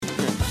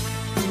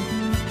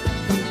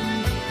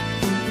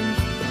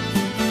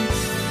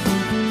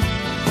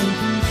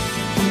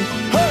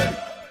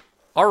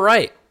All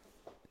right.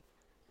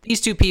 These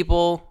two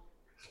people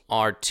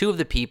are two of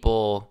the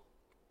people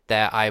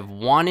that I've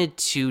wanted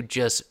to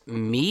just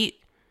meet,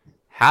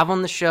 have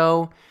on the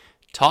show,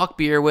 talk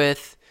beer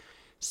with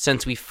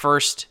since we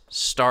first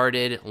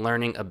started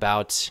learning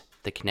about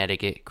the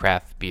Connecticut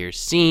craft beer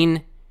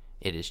scene.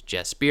 It is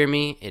Jess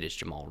Beerme. It is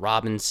Jamal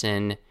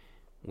Robinson.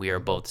 We are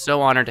both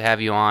so honored to have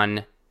you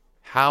on.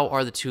 How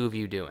are the two of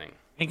you doing?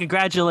 And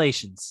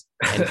congratulations.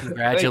 And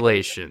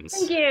congratulations.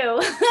 Thank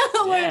you.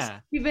 Yeah.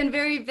 We've been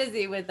very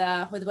busy with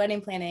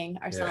wedding planning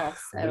ourselves.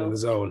 Been in the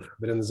zone.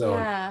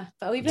 Yeah,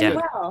 but we've been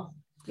well.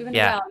 We've been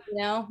Yeah.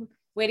 well,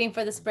 waiting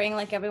for the spring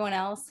like everyone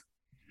else.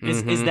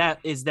 Is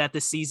Mhm. that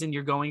the season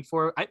you're going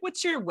for?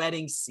 What's your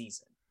wedding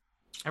season?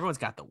 Everyone's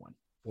got the one.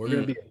 We're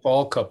gonna be a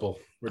fall couple.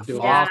 We're A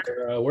doing. fall.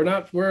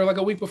 We're like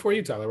a week before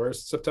you, Tyler. We're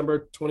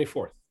September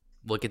 24th.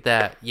 Look at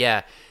that.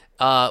 Yeah.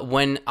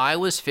 When I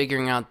was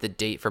figuring out the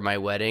date for my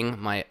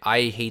wedding,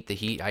 I hate the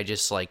heat. I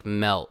just like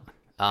melt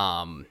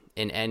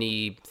in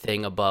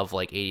anything above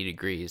like 80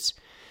 degrees.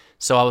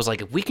 So I was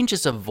like, if we can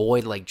just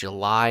avoid like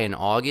July and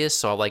August,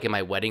 so like in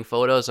my wedding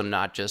photos, I'm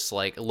not just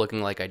like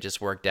looking like I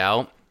just worked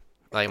out.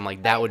 Like I'm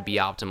like, that would be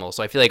optimal.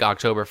 So I feel like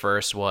October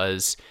 1st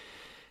was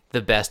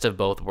the best of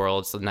both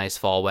worlds, the nice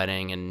fall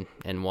wedding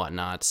and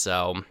whatnot.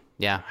 So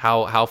yeah,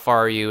 how far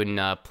are you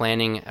in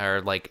planning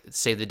or like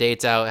save the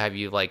dates out? Have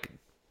you like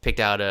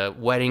picked out a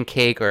wedding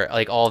cake or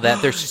like all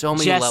that? There's so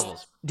many Jess,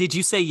 levels. Did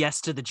you say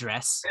yes to the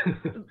dress?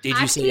 Did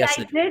you say Actually, yes?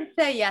 I did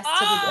say yes to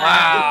the dress.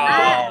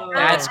 Wow,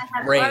 that's I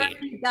have great.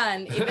 already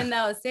done. Even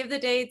though save the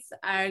dates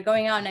are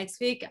going out next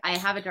week, I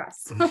have a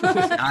dress.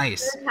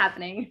 Nice. It's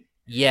happening.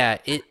 Yeah,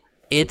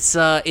 it's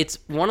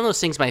one of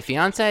those things. My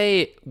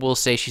fiance will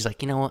say, she's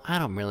like, you know what, I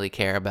don't really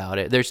care about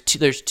it. There's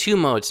two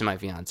modes to my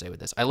fiance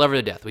with this. I love her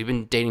to death. We've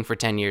been dating for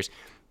 10 years.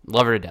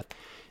 Love her to death.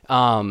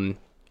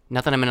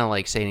 Not that I'm gonna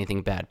like say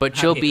anything bad, but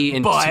she'll be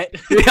in. But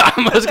Yeah,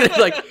 I was gonna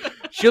like.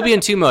 She'll be in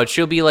two modes.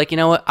 She'll be like, you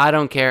know what, I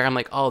don't care. I'm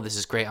like, oh, this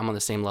is great. I'm on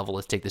the same level.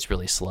 Let's take this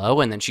really slow.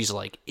 And then she's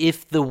like,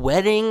 if the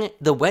wedding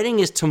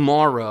is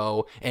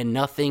tomorrow and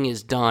nothing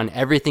is done,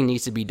 everything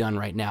needs to be done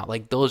right now.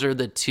 Like those are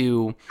the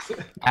two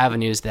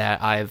avenues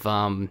that I've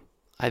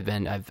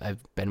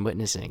been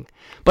witnessing.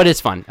 But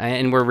it's fun,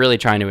 and we're really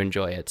trying to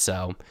enjoy it.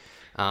 So,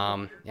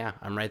 yeah,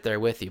 I'm right there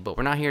with you. But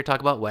we're not here to talk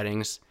about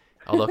weddings.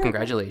 Although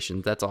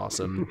congratulations, that's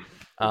awesome.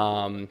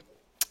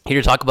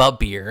 Here to talk about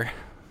beer.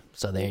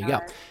 So there you go.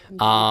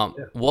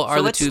 What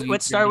are the two?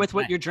 Let's start with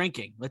what you're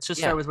drinking. Let's just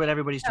start with what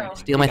everybody's drinking.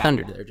 Steal my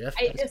thunder there, Jeff.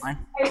 I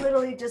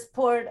literally just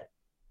poured.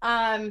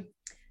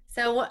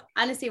 So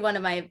honestly, one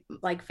of my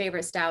like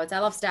favorite stouts. I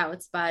love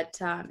stouts, but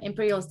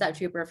Imperial Stout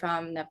Trooper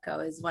from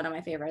NEPCO is one of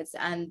my favorites.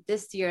 And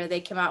this year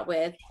they came out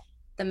with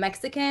the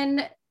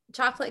Mexican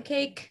chocolate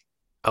cake.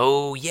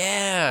 Oh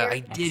yeah, I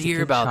did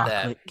hear about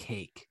that. Chocolate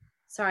cake.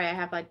 Sorry, I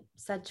have like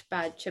such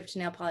bad chipped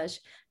nail polish.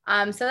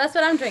 So that's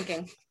what I'm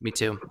drinking. Me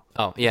too.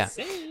 Oh yeah.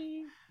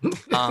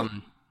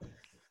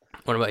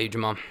 What about you,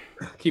 Jamal?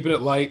 Keeping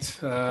it light.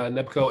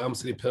 Nebco Elm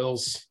City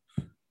Pills.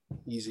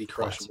 Easy,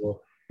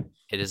 crushable.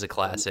 It is a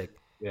classic.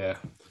 Yeah.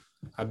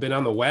 I've been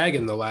on the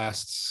wagon the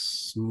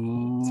last.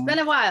 It's been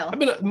a while. I've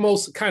been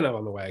kind of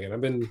on the wagon.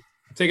 I've been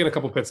taking a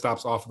couple pit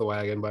stops off of the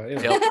wagon, but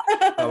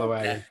on the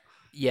wagon.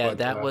 Yeah, But,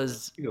 that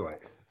was either way.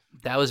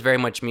 very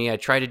much me. I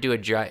tried to do a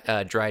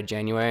dry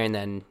January, and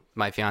then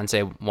my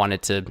fiance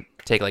wanted to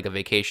take like a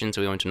vacation, so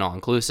we went to an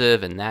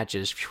all-inclusive, and that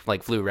just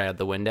like flew right out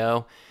the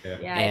window.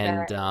 Yeah.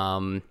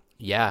 And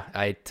yeah,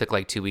 I took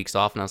like 2 weeks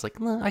off, and I was like,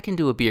 well, I can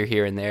do a beer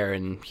here and there,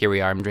 and here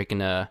we are. I'm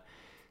drinking a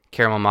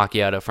caramel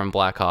macchiato from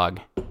Black Hog.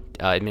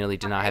 Admittedly,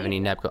 did not have any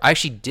Nebco. I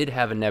actually did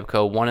have a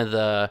Nebco, one of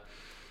the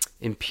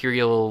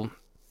Imperial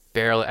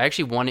barrel. I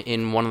actually won it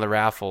in one of the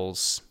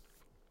raffles.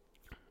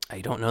 I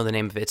don't know the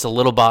name of it. It's a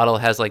little bottle,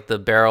 has like the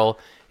barrel.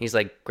 He's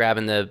like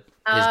grabbing his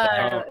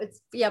barrel.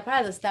 It's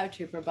probably the Stout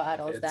Trooper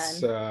bottles.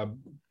 It's Then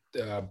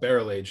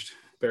barrel aged.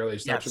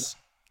 Yes.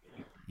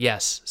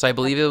 Yes. So I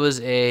believe it was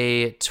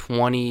a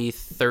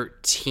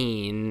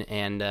 2013,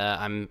 and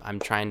I'm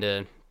trying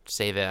to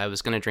save it. I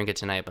was gonna drink it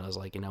tonight, but I was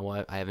like, you know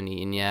what? I haven't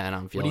eaten yet, and I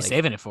don't feel What are you like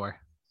saving it for?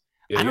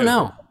 I don't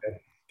know.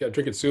 Got to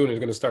drink it soon. It's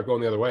going to start going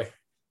the other way.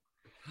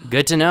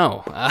 Good to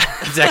know.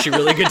 It's actually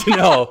really good to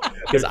know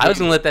because I was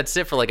gonna let that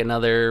sit for like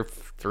another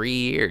 3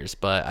 years,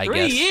 but I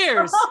guess 3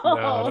 years.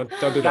 No,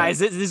 don't do that. Guys,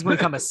 this is going to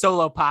become a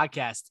solo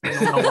podcast. I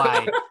don't know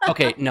why.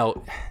 Okay,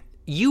 no,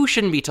 you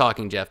shouldn't be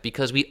talking, Jeff,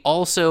 because we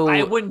also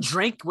I wouldn't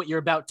drink what you're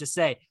about to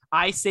say.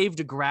 I saved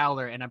a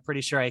growler, and I'm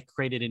pretty sure I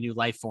created a new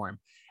life form.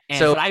 And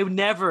So- but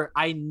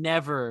I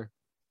never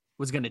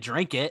was going to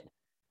drink it.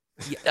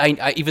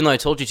 I even though I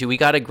told you to, we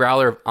got a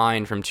growler of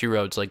Ein from Two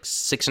Roads like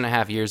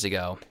 6.5 years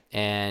ago,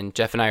 and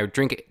Jeff and I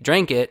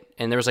drank it,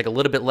 and there was like a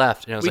little bit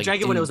left, and I was We like,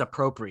 drank it when it "Dude." was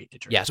appropriate to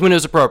drink. Yes, when it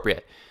was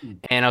appropriate.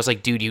 And I was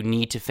like, dude, you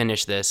need to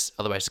finish this,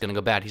 otherwise it's gonna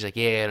go bad. He's like,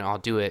 yeah, and I'll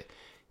do it.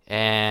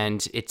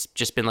 And it's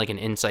just been like an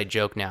inside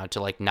joke now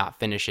to like not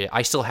finish it.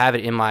 I still have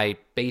it in my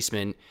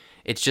basement.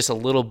 It's just a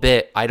little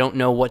bit. I don't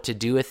know what to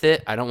do with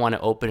it. I don't want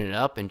to open it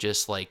up and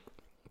just like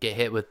get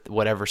hit with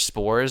whatever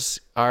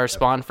spores are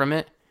spawned from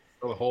it.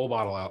 Throw the whole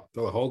bottle out.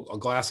 Throw the whole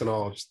glass and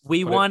all. Just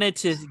We put it- wanted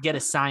to get a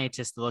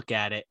scientist to look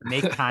at it,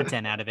 make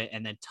content out of it,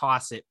 and then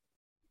toss it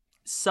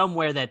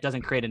somewhere that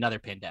doesn't create another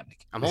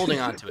pandemic. I'm holding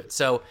on to it.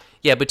 So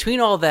yeah, between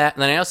all that,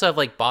 and then I also have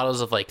like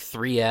bottles of like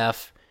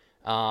 3F.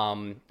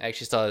 I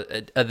actually saw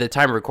at the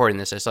time of recording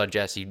this, I saw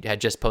Jesse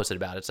had just posted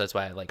about it, so that's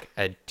why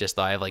I just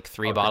thought I have like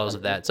 3 bottles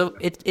of that. So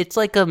it's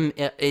like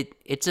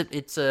it's a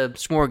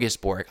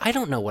smorgasbord. I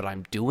don't know what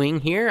I'm doing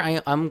here.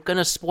 I'm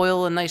gonna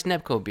spoil a nice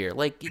Nebco beer.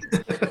 Like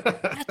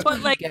that's what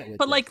you get with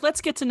this.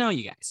 Let's get to know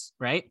you guys,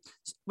 right?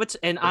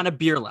 And on a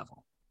beer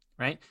level,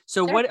 right?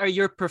 So Sure. what are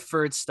your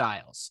preferred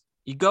styles?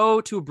 You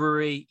go to a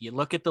brewery, you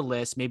look at the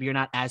list, maybe you're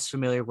not as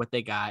familiar with what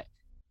they got.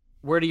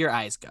 Where do your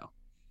eyes go?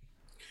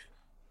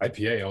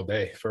 IPA all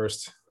day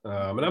first.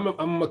 And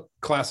I'm a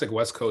classic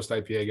West Coast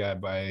IPA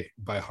guy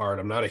by heart.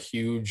 I'm not a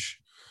huge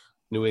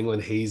New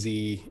England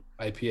hazy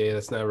IPA.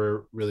 That's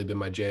never really been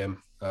my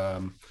jam.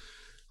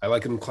 I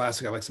like them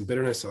classic. I like some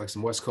bitterness. I like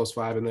some West Coast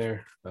vibe in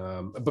there,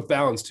 but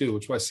balance too,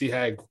 which is why Sea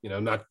Hag,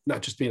 not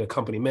just being a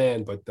company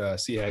man, but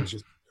Sea Hag's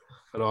just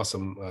an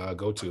awesome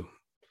go-to.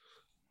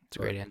 It's a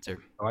great answer.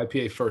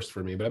 IPA first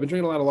for me, but I've been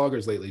drinking a lot of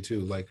lagers lately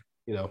too. Like,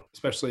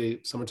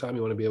 especially summertime,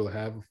 you want to be able to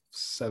have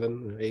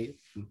 7 or 8.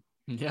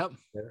 Yep.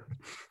 Yeah.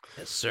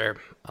 Yes, sir.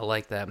 I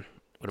like that.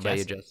 What about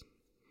you, Jess?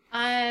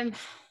 I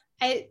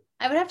would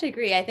have to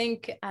agree. I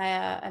think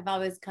I've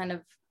always kind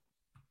of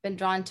been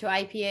drawn to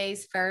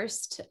IPAs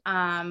first,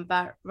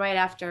 but right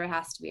after it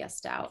has to be a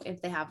stout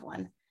if they have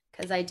one,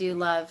 because I do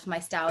love my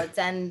stouts,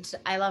 and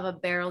I love a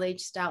barrel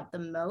aged stout the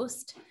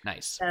most.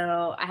 Nice.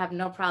 So I have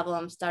no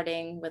problem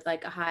starting with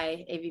like a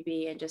high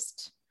ABV and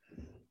just,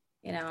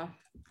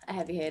 a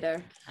heavy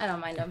hitter. I don't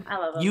mind them. I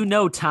love them. You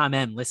know Tom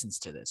M listens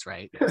to this,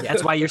 right?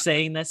 That's why you're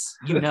saying this.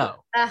 Don't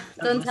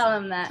tell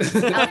him that.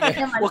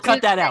 We'll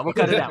cut that out. We'll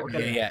cut it out.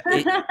 Yeah.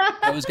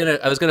 I was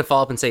gonna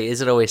follow up and say, is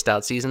it always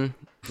stout season?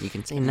 You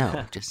can say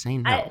no. Just say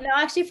no. No,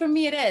 actually, for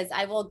me it is.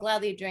 I will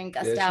gladly drink a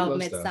Yeah, she stout loves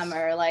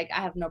midsummer. Like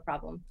I have no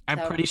problem. I'm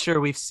So- pretty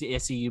sure I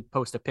see you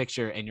post a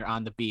picture and you're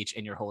on the beach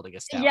and you're holding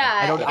a stout.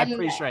 Yeah, I'm and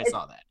pretty sure I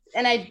saw that.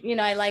 And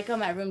I like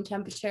them at room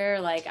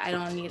temperature. Like I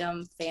don't need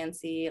them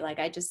fancy. Like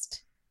I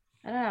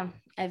don't know.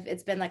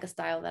 It's been like a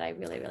style that I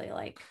really, really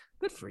like.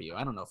 Good for you.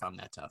 I don't know if I'm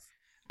that tough.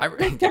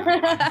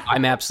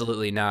 I'm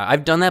absolutely not.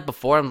 I've done that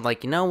before. I'm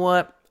like, you know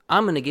what?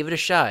 I'm going to give it a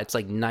shot. It's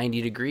like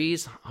 90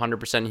 degrees,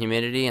 100%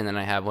 humidity. And then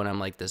I have one. I'm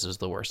like, this is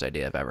the worst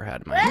idea I've ever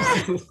had in my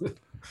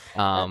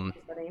life.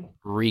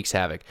 Wreaks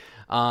havoc.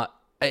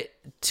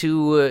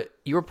 To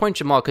your point,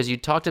 Jamal, because you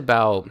talked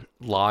about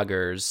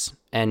lagers,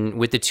 and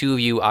with the two of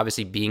you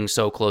obviously being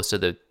so close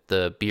to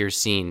the beer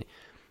scene,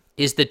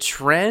 is the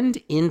trend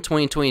in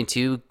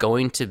 2022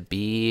 going to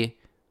be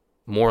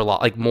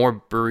more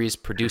breweries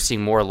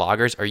producing more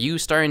lagers? Are you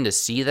starting to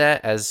see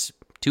that as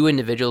two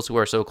individuals who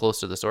are so close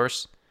to the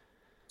source?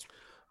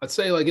 I'd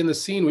say like in the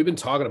scene, we've been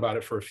talking about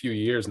it for a few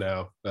years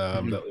now.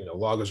 That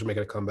lagers are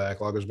making a comeback.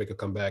 Lagers make a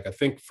comeback. I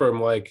think from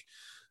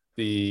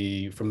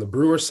the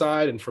brewer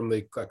side and from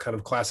the kind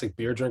of classic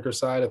beer drinker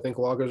side, I think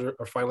lagers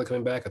are finally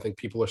coming back. I think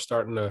people are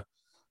starting to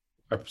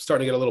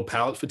get a little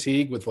palate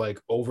fatigue with like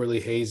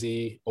overly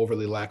hazy,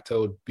 overly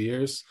lactose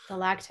beers. The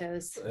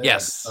lactose. Yeah.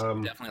 Yes,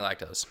 definitely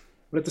lactose.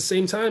 But at the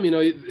same time,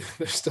 there's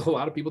still a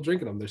lot of people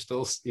drinking them. They're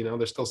still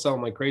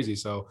selling like crazy.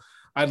 So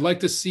I'd like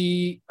to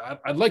see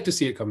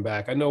it come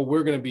back. I know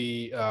we're going to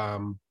be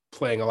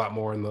playing a lot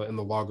more in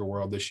the lager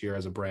world this year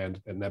as a brand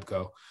at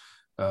Nebco.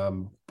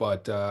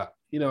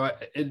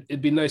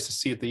 It'd be nice to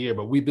see it the year.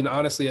 But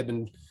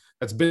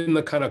that's been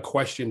the kind of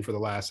question for the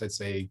last, I'd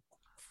say,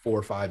 4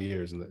 or 5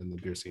 years in the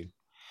beer scene.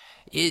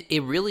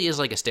 It really is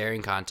like a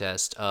staring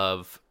contest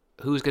of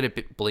who's going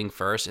to blink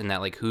first, and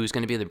that like who's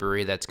going to be the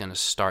brewery that's going to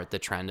start the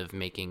trend of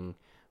making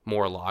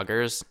more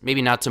lagers.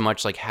 Maybe not so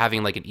much like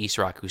having like an East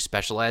Rock who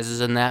specializes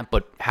in that,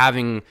 but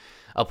having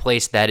a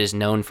place that is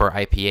known for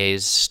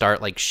IPAs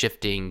start like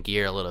shifting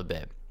gear a little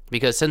bit.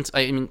 Because since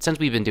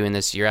we've been doing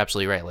this, you're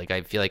absolutely right. Like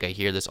I feel like I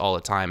hear this all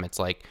the time. It's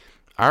like,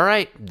 all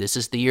right, this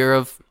is the year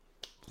of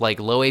like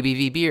low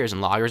ABV beers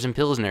and lagers and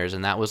pilsners,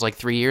 and that was like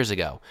 3 years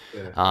ago.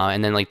 Yeah.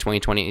 And then like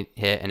 2020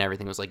 hit, and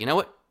everything was like, you know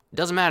what? It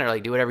doesn't matter.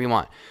 Like, do whatever you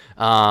want.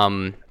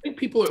 I think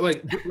people are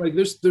like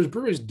there's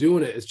breweries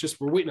doing it. It's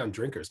just we're waiting on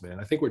drinkers, man.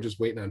 I think we're just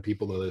waiting on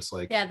people to just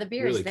like the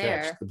beer really is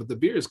there, but the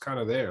beer is kind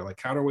of there. Like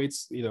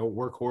Counterweight's,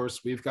 Workhorse.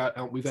 We've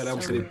had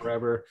Elm City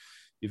forever.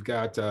 You've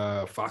got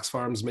Fox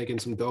Farms making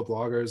some dope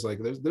lagers. Like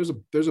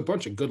there's a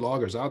bunch of good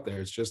lagers out there.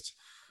 It's just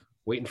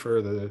waiting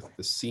for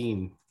the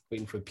scene.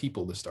 Waiting for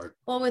people to start.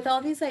 Well, with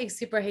all these like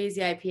super hazy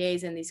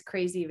IPAs and these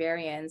crazy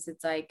variants,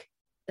 it's like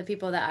the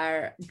people that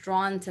are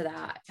drawn to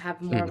that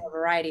have more of a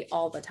variety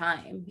all the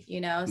time,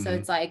 So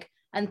it's like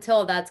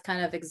until that's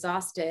kind of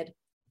exhausted,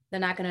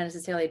 they're not going to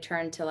necessarily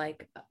turn to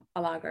like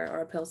a lager or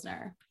a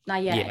pilsner.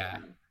 Not yet. Yeah.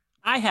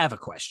 I have a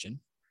question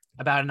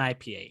about an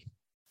IPA.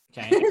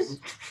 Okay.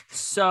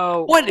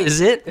 So what is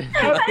it?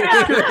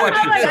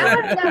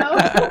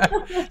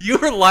 You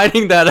were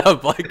lining that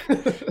up like.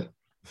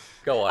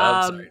 Go on.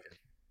 I'm sorry.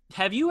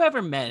 Have you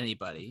ever met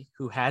anybody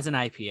who has an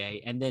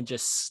IPA and then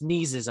just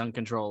sneezes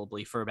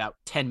uncontrollably for about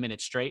 10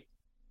 minutes straight?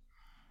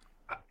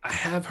 I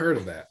have heard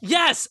of that.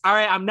 Yes. All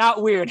right. I'm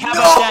not weird. How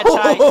about that,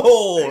 Ty?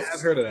 I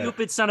have heard of that.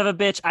 Stupid son of a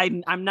bitch.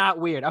 I'm not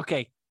weird.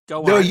 Okay.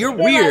 Go No, on. you're Is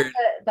it weird. Like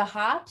the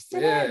hops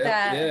in Yeah, it?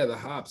 That... yeah, the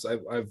hops.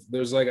 I've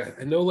there's like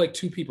I know like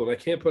two people, and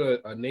I can't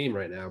put a name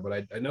right now,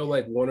 but I know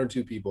like one or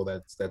two people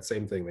that's that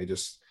same thing.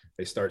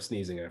 They start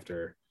sneezing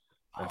after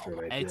an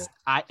IPA. It's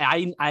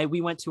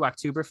we went to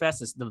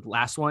Oktoberfest, it's the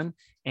last one,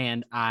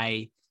 and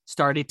I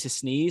started to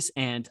sneeze,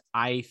 and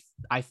I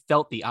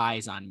felt the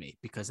eyes on me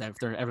because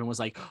after everyone was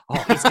like,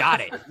 "Oh, he's got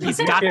it. He's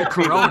got the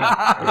corona."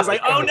 I was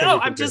like, "Oh no,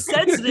 I'm just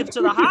sensitive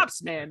to the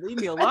hops, man. Leave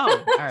me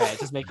alone." All right,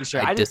 just making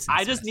sure. I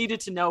just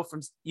needed to know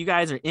from you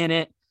guys are in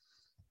it.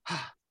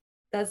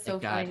 That's so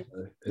Thank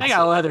funny. I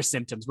got other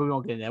symptoms, but we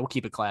won't get into that. We'll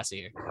keep it classy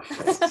here.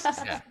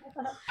 Yeah.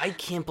 I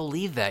can't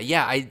believe that.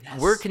 Yeah,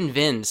 we're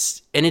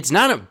convinced, and it's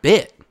not a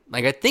bit.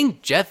 Like, I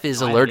think Jeff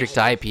is allergic to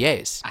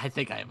IPAs, I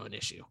think I have an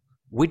issue.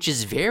 which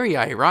is very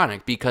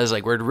ironic because,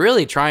 like, we're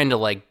really trying to,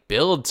 like,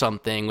 build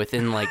something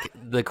within, like,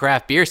 the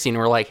craft beer scene.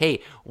 We're like,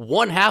 hey,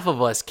 one half of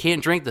us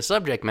can't drink the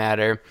subject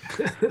matter.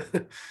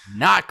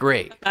 Not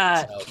great.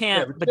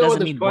 Can't, but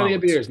doesn't mean plenty won't.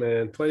 of beers,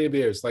 man. Plenty of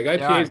beers. Like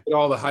IPAs get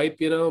all the hype,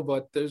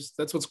 but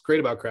that's what's great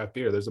about craft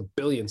beer. There's a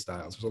billion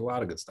styles. There's a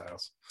lot of good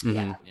styles.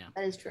 Mhm. Yeah.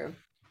 That is true.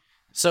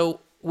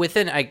 So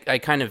within, I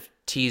kind of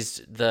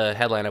teased the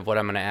headline of what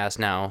I'm going to ask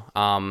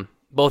now.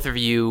 Both of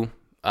you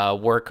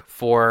work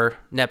for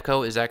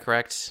NEPCO, is that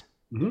correct?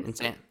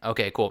 Mhm.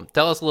 Okay, cool.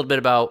 Tell us a little bit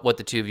about what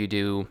the two of you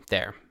do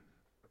there.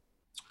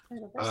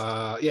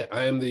 Yeah,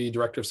 I am the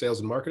director of sales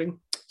and marketing.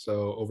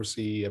 So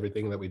oversee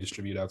everything that we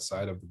distribute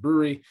outside of the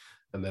brewery,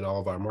 and then all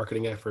of our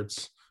marketing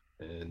efforts.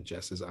 And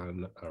Jess is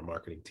on our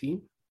marketing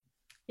team.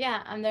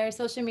 Yeah, I'm their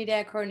social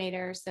media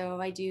coordinator. So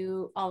I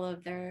do all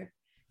of their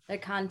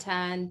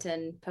content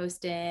and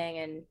posting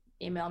and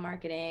email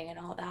marketing and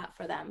all that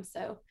for them.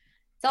 So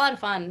it's a lot of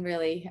fun,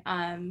 really.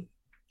 And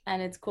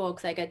it's cool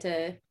because I get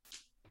to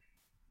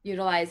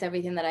utilize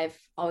everything that I've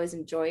always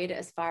enjoyed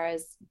as far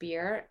as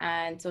beer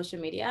and social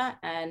media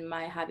and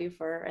my hobby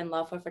and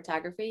love for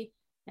photography,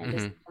 and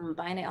just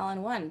combine it all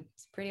in one.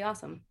 It's pretty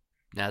awesome.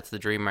 That's the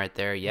dream right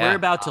there. Yeah. We're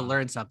about to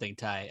learn something,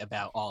 Ty,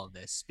 about all of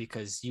this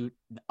because you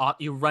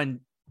run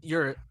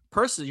your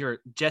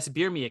Jess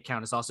Beer Me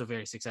account is also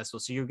very successful.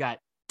 So you've got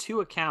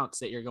two accounts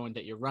that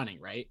you're running,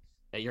 right?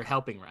 That you're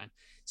helping run.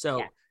 So,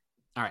 Yeah.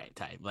 All right,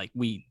 Ty, like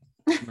we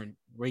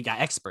got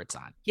experts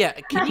on. Yeah.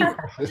 Can you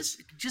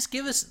just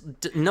give us,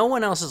 no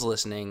one else is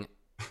listening,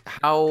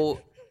 how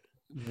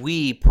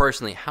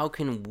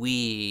can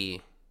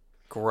we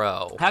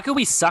grow? How can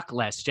we suck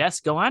less? Jess,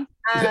 go on.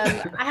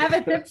 I have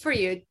a tip for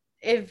you.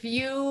 If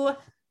you're,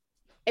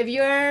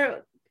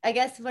 I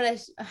guess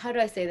how do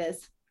I say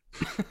this?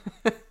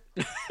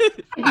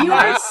 You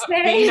are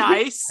Be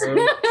nice.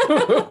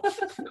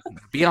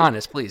 Be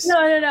honest, please.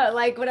 No.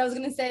 Like what I was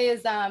gonna say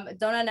is,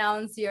 don't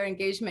announce your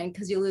engagement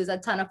because you lose a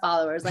ton of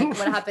followers. Like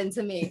what happened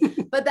to me.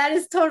 But that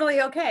is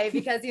totally okay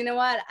because you know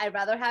what? I'd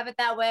rather have it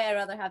that way. I'd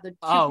rather have the.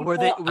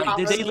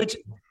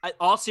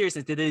 All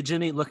seriousness, did they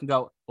legitimately look and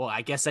go, well,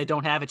 I guess I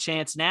don't have a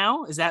chance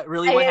now? Is that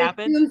really I what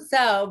happened? assume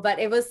so, but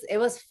it was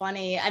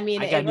funny. I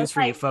mean, I got news for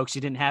you, like, folks.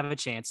 You didn't have a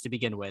chance to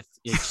begin with.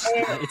 It's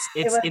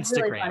it was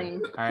Instagram. really funny.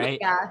 All right.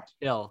 Yeah.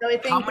 Chill. So I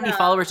think, How many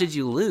followers did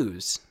you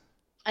lose?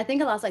 I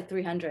think I lost like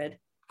 300.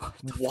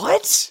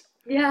 What?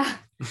 Yeah.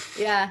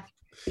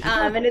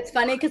 And it's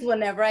funny because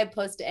whenever I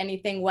post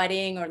anything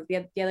wedding, or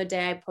the other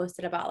day I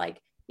posted about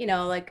like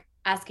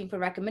asking for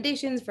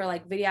recommendations for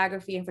like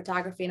videography and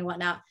photography and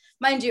whatnot.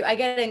 Mind you, I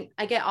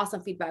get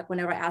awesome feedback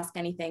whenever I ask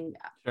anything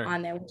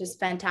on there, which is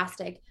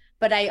fantastic.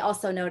 But I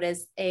also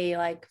notice a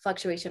like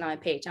fluctuation on my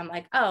page. I'm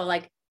like, oh,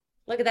 like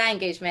look at that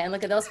engagement,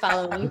 look at those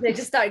followings. They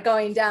just start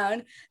going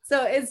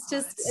so it's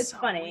just it's so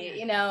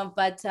funny,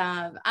 but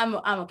I'm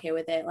okay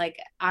with it. Like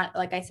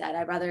I said,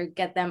 I'd rather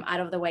get them out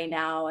of the way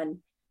now, and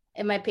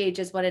my page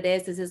is what it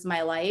is. This is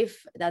my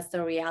life. That's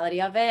the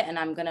reality of it, and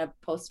I'm gonna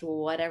post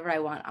whatever I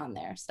want on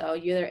there. So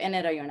you're either in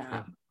it or you're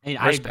not.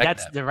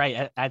 That's the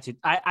right attitude.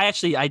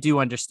 I do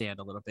understand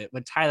a little bit.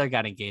 When Tyler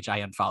got engaged, I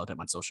unfollowed him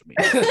on social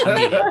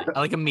media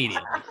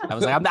immediately. I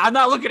was like, I'm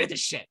not looking at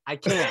this shit. I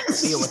can't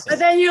deal with it. But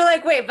then you're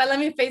like, wait, but let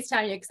me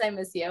FaceTime you because I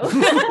miss you.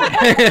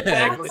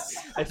 Exactly.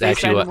 I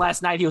FaceTimed him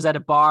last night. He was at a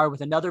bar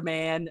with another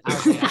man. I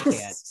was like,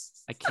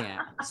 I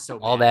can't. It's so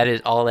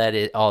bad. All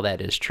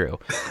that is true.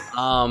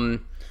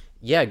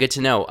 Yeah, good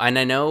to know. And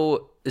I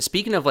know,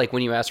 speaking of like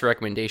when you ask for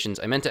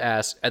recommendations, I meant to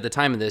ask at the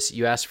time of this,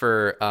 you asked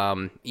for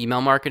email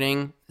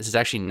marketing. This is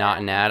actually not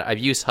an ad. I've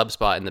used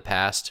HubSpot in the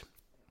past.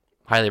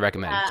 Highly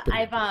recommend.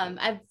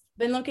 I've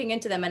been looking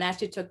into them and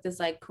actually took this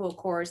like cool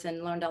course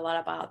and learned a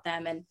lot about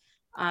them.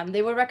 And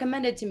they were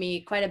recommended to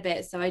me quite a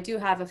bit. So I do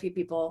have a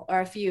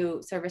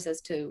few services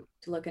to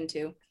look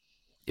into.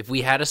 If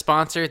we had a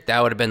sponsor,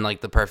 that would have been like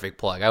the perfect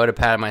plug. I would have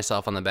patted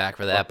myself on the back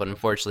for that, but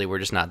unfortunately we're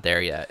just not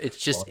there yet. It's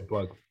just...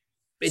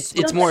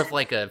 It's more of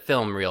like a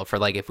film reel for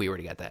like if we were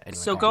to get that. Anyway.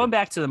 So going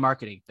back to the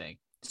marketing thing.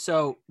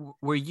 So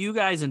were you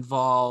guys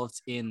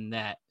involved in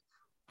that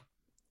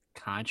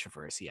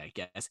controversy, I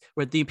guess,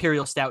 with the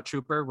Imperial Stout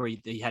Trooper, where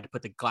you had to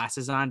put the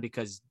glasses on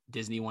because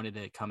Disney wanted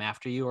to come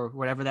after you or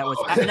whatever that was.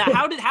 Oh. Now,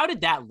 how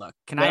did that look?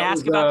 Can I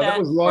ask was, about that that?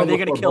 was Or long are they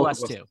going to before kill both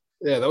us of us. too?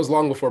 Yeah, that was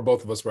long before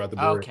both of us were at the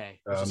brewery. Okay.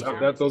 Just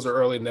Those are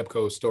early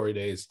Nepco story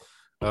days.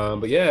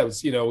 But yeah, it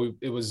was,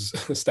 it was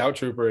a Stout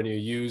Trooper, and you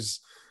use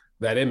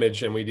that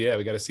image, and we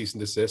got a cease and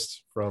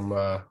desist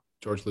from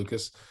George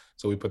Lucas.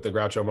 So we put the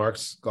Groucho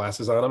Marx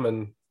glasses on him,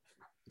 and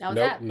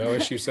no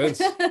issue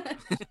since.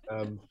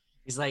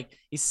 He's like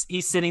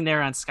he's sitting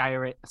there on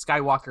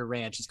Skywalker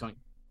Ranch, just going,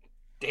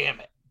 "Damn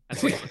it!"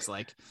 That's what it looks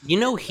like.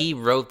 He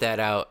wrote that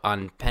out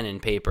on pen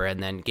and paper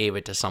and then gave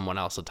it to someone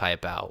else to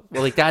type out.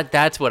 Well, like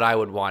that's what I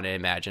would want to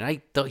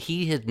imagine.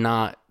 He had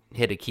not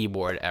hit a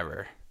keyboard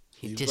ever.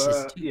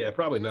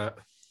 Probably not.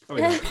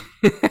 Probably not.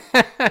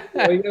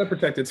 Well, you gotta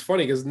protect it. It's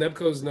funny because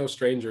Nebco's no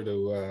stranger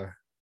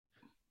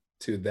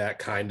to that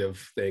kind of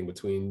thing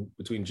between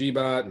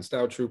G-Bot and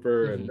Stout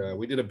Trooper. Mm-hmm. And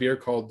we did a beer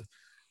called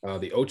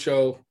the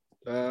Ocho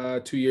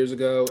 2 years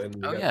ago, and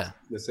we got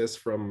assist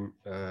from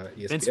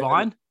ESPN. Vince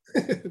Vaughn.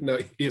 No,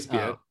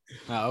 ESPN.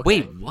 Oh, okay.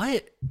 Wait,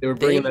 what? They were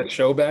bringing that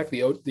show back,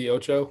 the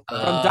Ocho from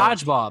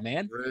Dodgeball,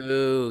 man.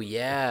 True,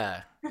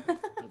 yeah.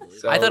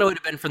 So, I thought it would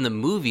have been from the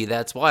movie.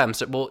 That's why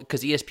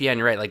because ESPN,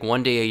 you're right? Like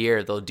one day a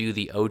year they'll do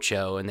the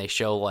Ocho and they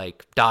show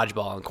like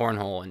dodgeball and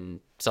cornhole and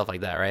stuff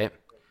like that, right?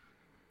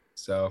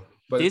 So,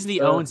 but Disney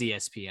owns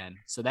ESPN,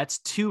 so that's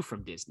two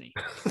from Disney.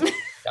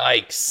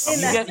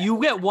 Yikes! You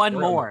get one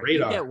more. You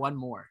get one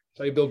more. That's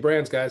how you build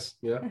brands, guys.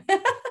 Yeah.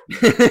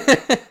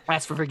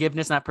 Ask for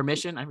forgiveness, not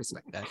permission. I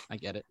respect that. I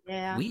get it.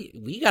 Yeah.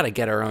 We got to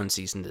get our own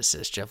cease and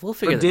desist, Jeff. We'll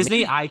figure that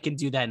Disney, I can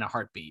do that in a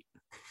heartbeat.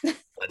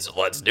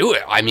 Let's do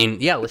it. I mean,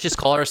 yeah, let's just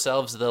call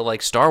ourselves the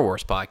like Star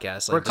Wars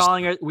podcast.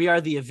 Like, we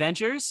are the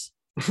Avengers,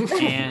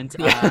 and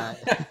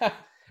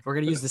we're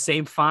gonna use the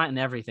same font and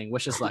everything.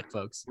 Wish us luck,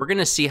 folks. We're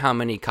gonna see how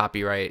many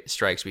copyright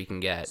strikes we can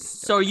get.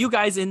 So, are you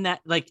guys in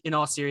that? Like, in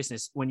all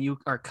seriousness, when you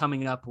are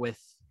coming up with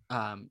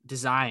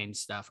design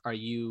stuff, are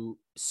you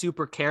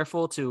super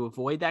careful to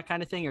avoid that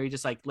kind of thing, or are you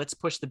just like, let's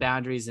push the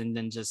boundaries and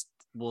then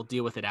we'll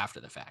deal with it after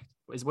the fact?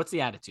 What's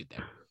the attitude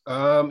there?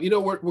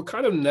 We're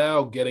kind of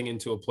now getting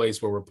into a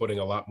place where we're putting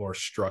a lot more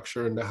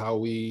structure into how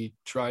we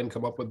try and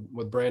come up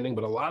with branding,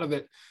 but a lot of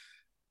it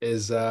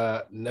is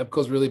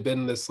Nebco's really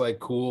been this like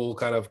cool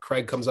kind of,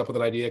 Craig comes up with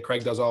an idea,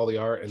 Craig does all the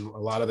art, and a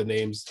lot of the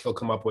names he'll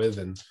come up with,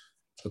 and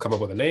he'll come up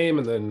with a name,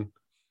 and then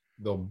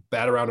they'll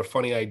bat around a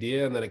funny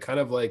idea, and then it kind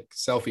of like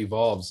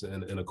self-evolves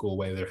in a cool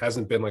way. There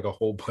hasn't been like a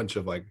whole bunch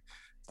of like,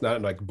 it's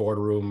not like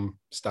boardroom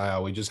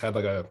style. We just had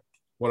like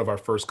one of our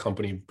first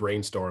company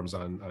brainstorms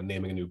on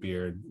naming a new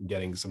beer and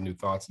getting some new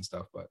thoughts and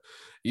stuff. But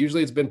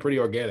usually it's been pretty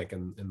organic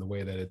in the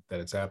way that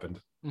it's happened.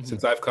 Mm-hmm.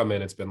 Since I've come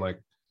in, it's been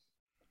like,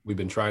 we've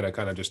been trying to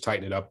kind of just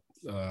tighten it up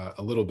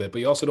a little bit,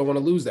 but you also don't want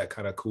to lose that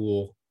kind of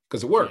cool,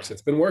 because it works. Yeah.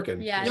 It's been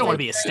working. Yeah, you don't want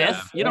to be a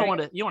stiff. You don't want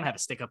to have a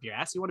stick up your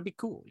ass. You want to be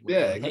cool.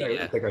 Exactly. We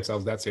don't take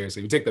ourselves that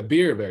seriously. We take the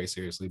beer very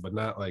seriously, but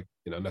not like,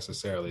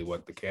 necessarily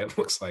what the can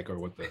looks like or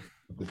what the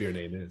beer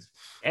name is.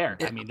 Fair.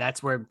 I mean,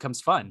 that's where it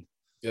becomes fun.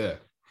 Yeah.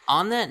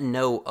 On that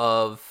note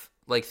of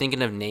like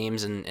thinking of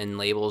names and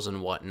labels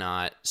and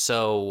whatnot,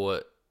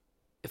 so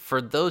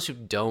for those who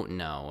don't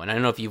know, and I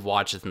don't know if you've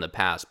watched this in the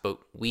past, but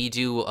we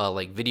do a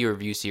like video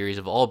review series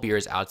of all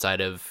beers outside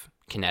of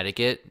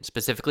Connecticut,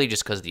 specifically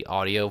just because the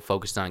audio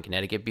focused on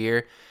Connecticut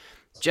beer.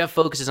 Jeff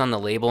focuses on the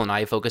label and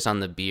I focus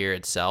on the beer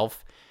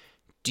itself.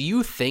 Do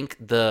you think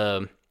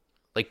the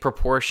like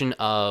proportion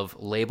of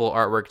label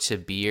artwork to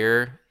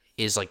beer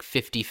is like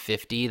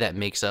 50-50 that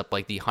makes up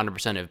like the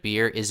 100% of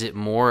beer? Is it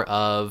more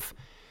of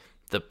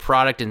the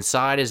product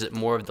inside? Is it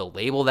more of the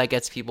label that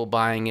gets people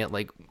buying it?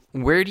 Like,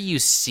 where do you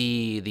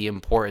see the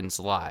importance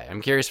lie?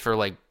 I'm curious for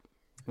like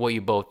what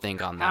you both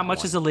think on that. How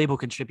much does a label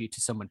contribute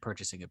to someone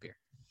purchasing a beer?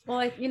 Well,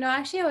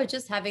 actually, I was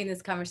just having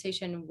this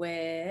conversation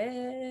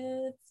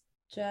with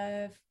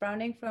Jeff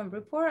Browning from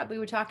Brewport. We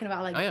were talking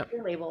about like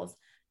beer labels,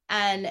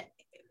 and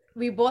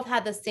we both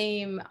had the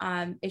same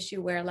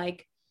issue where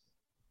like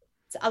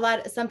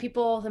some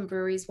people, some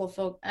breweries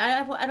will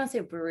I don't say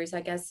breweries,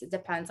 I guess it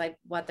depends like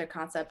what their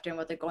concept and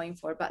what they're going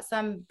for, but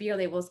some beer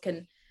labels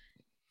can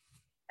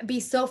be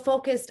so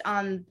focused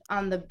on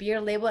the beer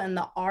label and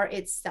the art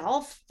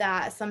itself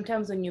that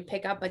sometimes when you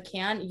pick up a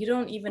can, you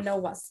don't even know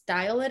what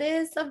style it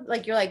is.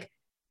 Like you're like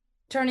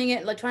turning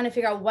it, like trying to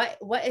figure out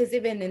what is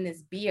even in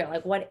this beer,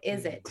 like what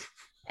is it?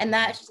 And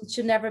that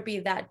should never be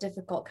that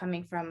difficult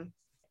coming from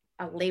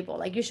a label.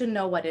 Like you should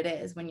know what it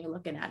is when you're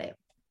looking at it.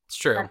 It's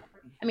true.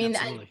 I mean,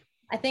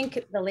 I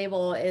think the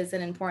label is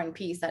an important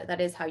piece. That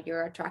is how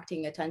you're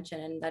attracting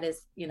attention, and that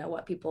is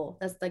what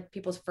that's like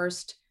people's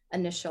first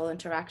initial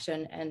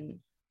interaction and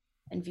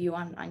view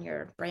on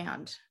your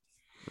brand.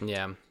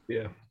 Yeah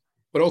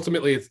But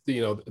ultimately it's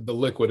the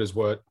liquid is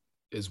where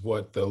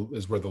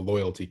the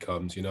loyalty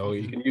comes. You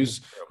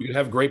can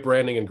have great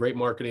branding and great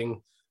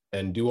marketing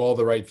and do all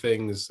the right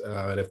things,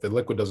 and if the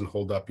liquid doesn't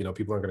hold up,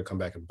 people aren't going to come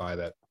back and buy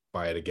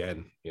it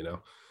again. At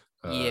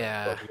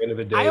the end of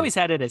the day, I always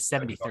had it as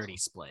 70-30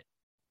 split,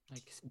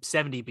 like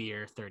 70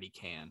 beer, 30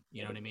 can.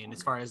 You know what I mean?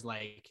 As far as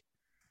like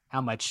how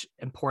much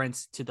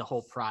importance to the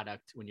whole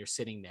product when you're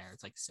sitting there.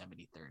 It's like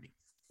 70-30.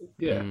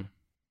 Yeah.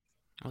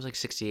 I was like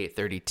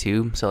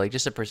 68-32, so like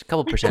just a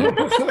couple percent.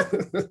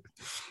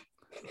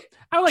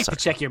 I would like to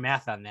check your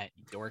math on that,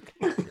 you dork.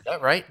 Is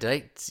that right? Did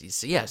I?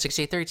 Yeah,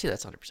 68-32.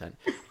 That's 100%.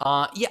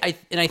 Yeah,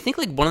 I think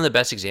like one of the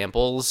best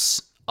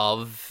examples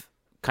of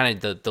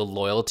kind of the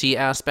loyalty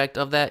aspect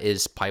of that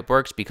is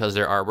Pipeworks, because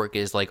their artwork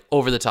is like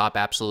over the top,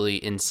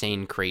 absolutely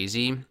insane,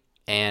 crazy.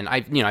 And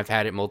I've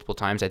had it multiple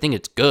times. I think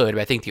it's good,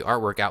 but I think the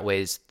artwork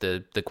outweighs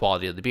the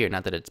quality of the beer.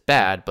 Not that it's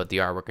bad, but the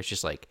artwork is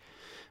just like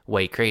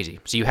way crazy.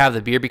 So you have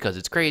the beer because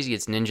it's crazy.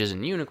 It's ninjas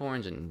and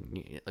unicorns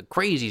and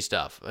crazy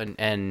stuff.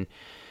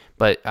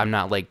 But I'm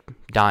not like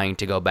dying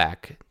to go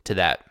back to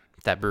that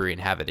brewery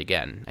and have it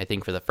again. I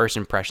think for the first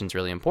impression is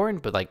really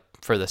important, but like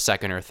for the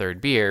second or third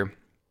beer,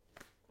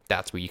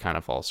 that's where you kind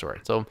of fall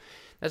short. So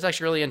that's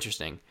actually really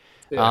interesting.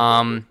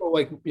 Yeah.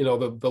 Like,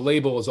 the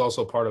label is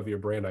also part of your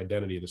brand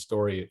identity. The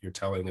story you're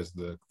telling is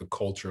the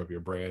culture of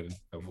your brand,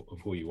 of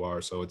who you are.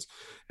 So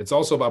it's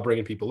also about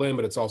bringing people in,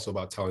 but it's also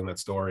about telling that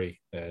story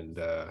and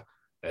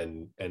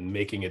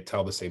making it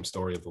tell the same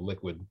story of the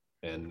liquid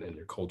and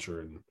your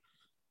culture and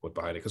what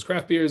behind it. Because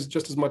craft beer is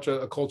just as much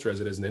a culture as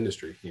it is an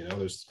industry.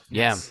 There's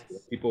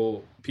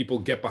people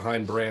get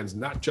behind brands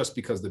not just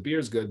because the beer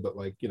is good, but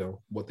like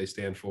what they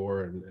stand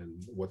for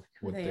and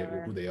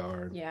who they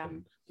are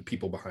and the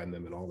people behind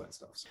them and all that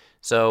stuff.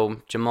 So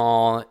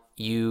Jamal,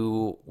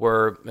 you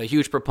were a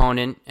huge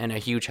proponent and a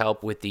huge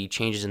help with the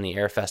changes in the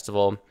Air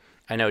Festival.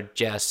 I know,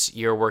 Jess,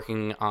 you're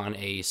working on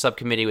a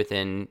subcommittee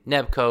within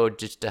NEBCO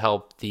just to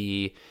help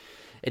the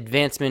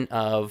advancement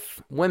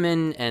of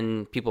women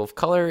and people of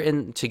color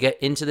and to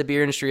get into the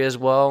beer industry as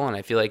well. And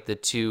I feel like the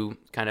two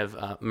kind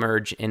of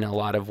merge in a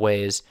lot of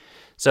ways.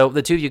 So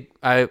the two of you,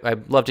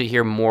 I'd love to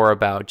hear more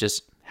about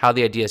just how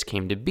the ideas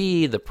came to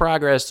be, the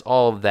progress,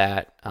 all of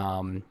that.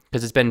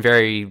 Because it's been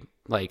very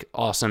like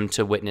awesome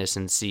to witness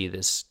and see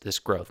this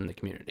growth in the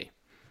community.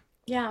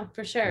 Yeah,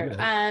 for sure.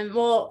 Yeah.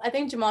 Well, I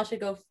think Jamal should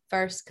go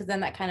first, because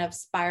then that kind of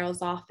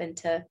spirals off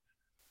into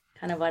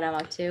kind of what I'm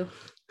up to.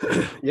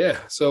 Yeah.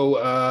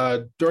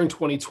 So during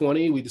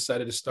 2020, we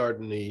decided to start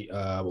in the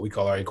what we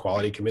call our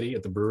equality committee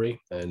at the brewery,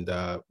 and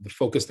the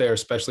focus there,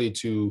 especially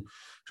to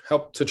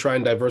help to try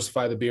and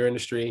diversify the beer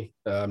industry.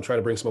 I'm trying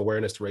to bring some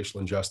awareness to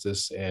racial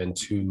injustice and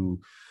to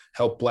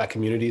help Black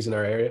communities in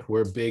our area.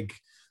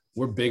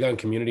 We're big on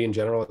community in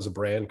general as a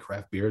brand.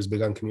 Craft beer is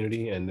big on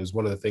community, and there's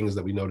one of the things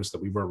that we noticed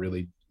that we weren't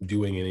really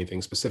doing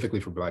anything specifically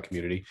for Black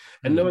community.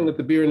 And knowing that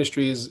the beer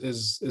industry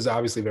is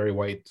obviously very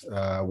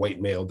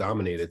white male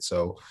dominated,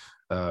 so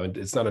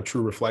it's not a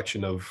true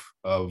reflection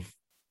of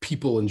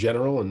people in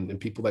general and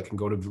people that can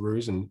go to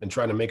breweries and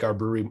trying to make our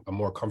brewery a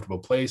more comfortable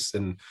place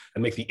and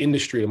make the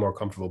industry a more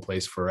comfortable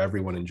place for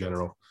everyone in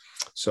general.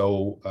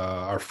 So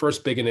our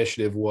first big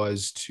initiative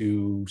was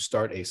to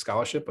start a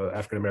scholarship, an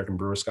African American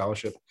Brewer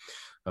Scholarship,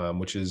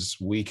 which is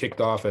we kicked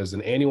off as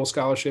an annual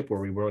scholarship where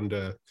we run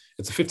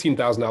it's a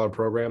 $15,000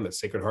 program that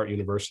Sacred Heart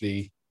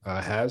University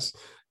has.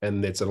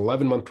 And it's an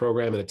 11-month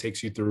program, and it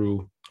takes you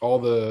through all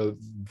the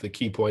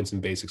key points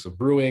and basics of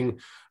brewing,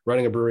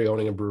 running a brewery,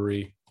 owning a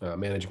brewery,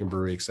 managing a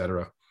brewery, et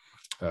cetera.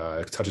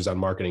 It touches on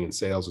marketing and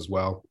sales as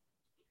well.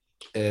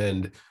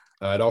 And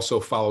it also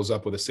follows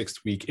up with a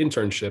 6-week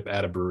internship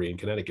at a brewery in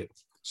Connecticut.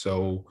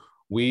 So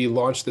we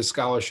launched this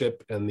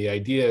scholarship, and the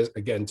idea is,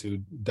 again, to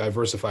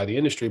diversify the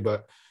industry,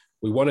 but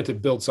we wanted to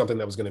build something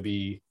that was going to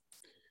be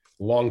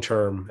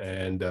long-term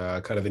and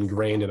kind of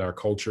ingrained in our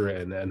culture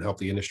and help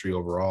the industry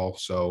overall.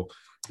 So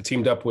I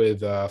teamed up with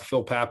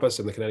Phil Pappas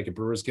and the Connecticut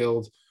Brewers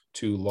Guild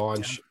to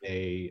launch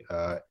a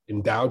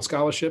endowed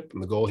scholarship.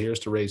 And the goal here is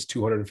to raise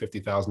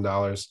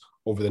 $250,000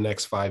 over the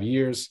next 5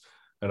 years.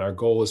 And our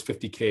goal is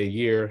 $50K a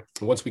year.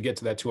 And once we get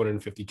to that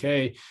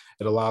 $250K,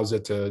 it allows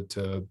it to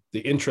the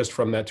interest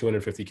from that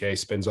 $250K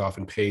spins off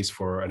and pays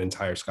for an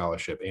entire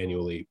scholarship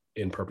annually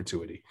in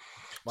perpetuity.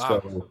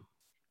 Wow. So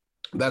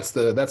that's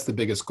the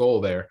biggest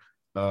goal there.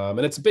 And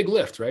it's a big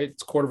lift, right?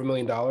 It's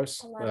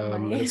 $250,000. A lot of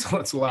money.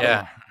 It's a lot.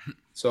 Yeah.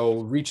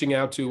 So reaching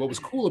out to, what was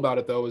cool about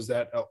it though, is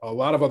that a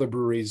lot of other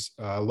breweries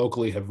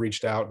locally have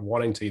reached out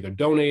wanting to either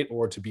donate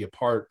or to be a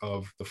part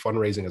of the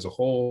fundraising as a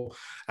whole.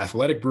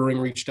 Athletic Brewing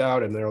reached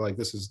out and they're like,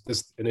 this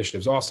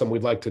initiative's awesome.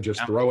 We'd like to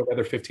just throw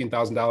another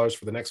 $15,000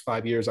 for the next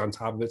 5 years on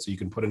top of it, so you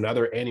can put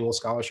another annual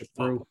scholarship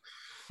through.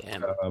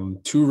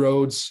 Two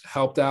Roads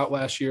helped out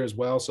last year as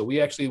well. So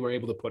we actually were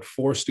able to put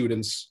four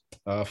students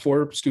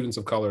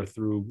of color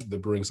through the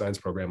brewing science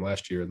program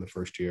last year in the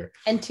first year.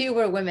 And 2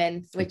 were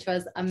women, which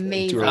was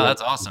amazing. Oh,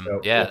 that's awesome.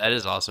 Yeah, that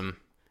is awesome.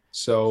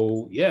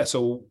 So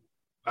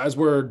as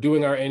we're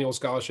doing our annual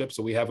scholarship,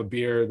 so we have a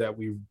beer that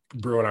we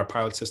brew in our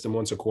pilot system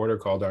once a quarter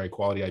called our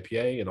Equality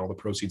IPA, and all the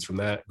proceeds from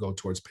that go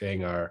towards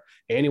paying our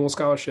annual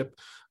scholarship.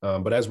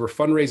 But as we're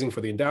fundraising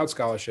for the endowed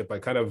scholarship, I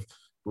kind of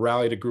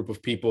rallied a group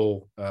of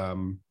people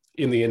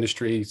in the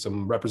industry,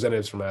 some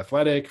representatives from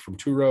Athletic, from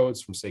Two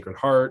Roads, from Sacred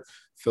Heart,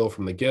 Phil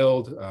from the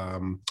Guild,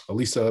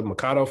 Elisa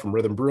Mercado from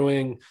Rhythm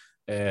Brewing,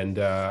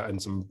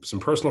 and some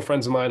personal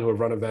friends of mine who have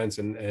run events,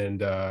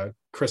 and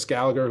Chris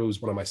Gallagher,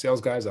 who's one of my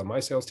sales guys on my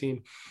sales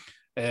team,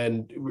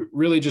 and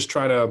really just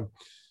trying to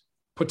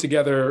put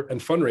together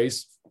and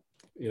fundraise,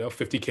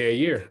 $50K a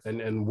year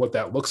and what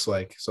that looks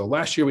like. So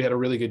last year we had a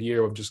really good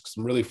year of just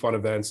some really fun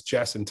events.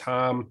 Jess and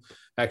Tom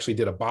actually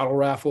did a bottle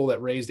raffle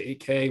that raised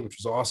 $8K, which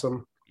was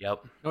awesome.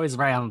 Yep. Always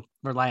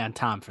rely on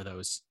Tom for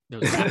those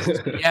raffles.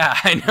 Yeah,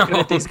 I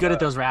know. He's good at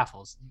those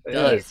raffles. He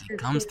does. He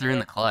comes through in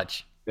the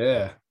clutch.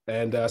 Yeah.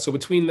 And so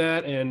between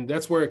that, and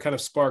that's where it kind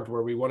of sparked,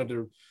 where we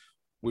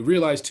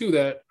realized too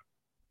that,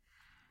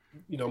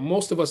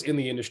 most of us in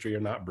the industry are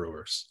not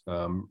brewers.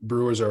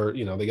 Brewers are,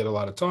 they get a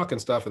lot of talk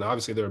and stuff. And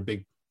obviously they're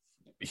a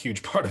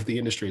huge part of the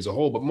industry as a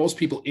whole, but most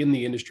people in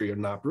the industry are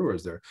not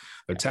brewers. They're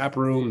tap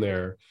room,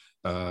 their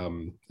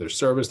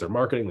service, their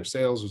marketing, their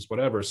sales,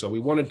 whatever. So we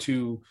wanted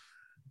to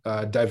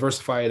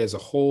diversify it as a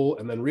whole,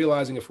 and then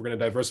realizing if we're going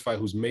to diversify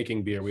who's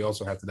making beer, we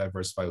also have to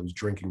diversify who's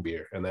drinking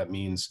beer. And that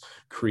means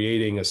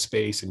creating a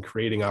space and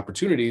creating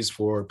opportunities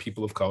for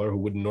people of color who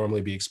wouldn't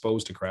normally be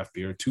exposed to craft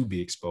beer to be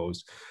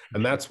exposed.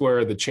 And that's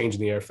where the Change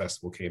in the Air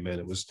Festival came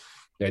in.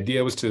 The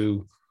idea was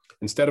to,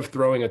 instead of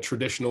throwing a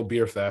traditional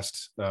beer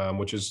fest,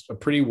 which is a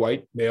pretty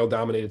white male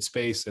dominated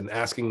space, and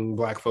asking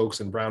Black folks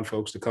and brown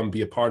folks to come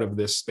be a part of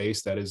this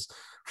space that is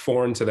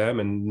foreign to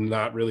them and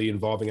not really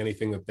involving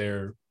anything that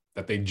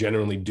they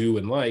generally do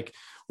and like,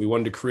 we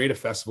wanted to create a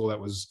festival that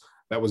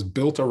was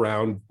built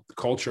around the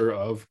culture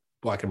of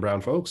Black and brown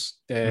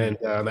folks. And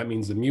that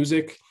means the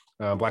music,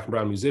 Black and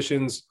brown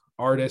musicians,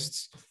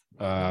 artists,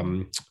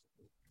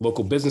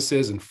 local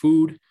businesses, and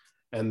food,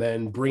 and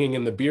then bringing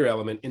in the beer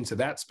element into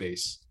that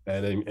space.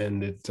 And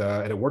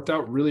it worked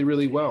out really,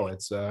 really well.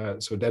 So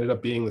it ended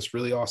up being this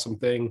really awesome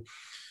thing.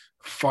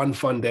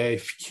 Fun day,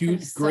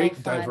 huge,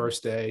 great, diverse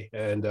day.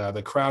 And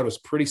the crowd was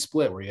pretty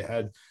split, where you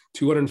had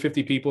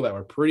 250 people that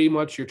were pretty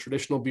much your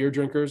traditional beer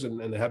drinkers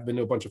and have been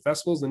to a bunch of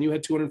festivals. Then you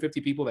had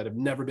 250 people that have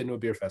never been to a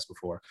beer fest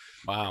before.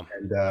 Wow.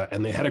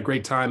 And they had a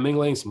great time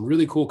mingling, some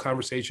really cool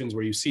conversations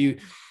where you see,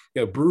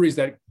 breweries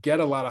that get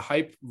a lot of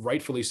hype,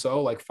 rightfully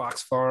so, like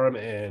Fox Farm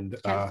and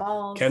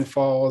Kent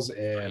Falls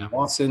and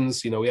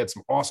Lawson's. We had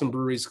some awesome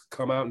breweries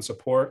come out and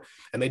support,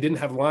 and they didn't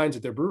have lines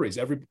at their breweries.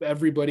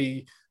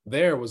 Everybody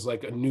there was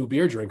like a new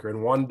beer drinker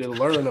and wanted to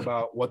learn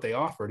about what they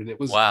offered. And it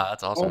was, wow,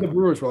 that's awesome. All the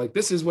brewers were like,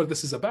 this is what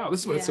this is about.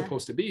 This is what it's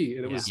supposed to be.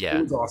 And it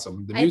was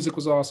awesome. The music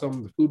was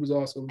awesome. The food was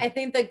awesome. I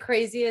think the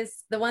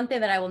one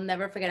thing that I will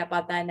never forget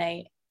about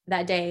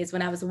that day is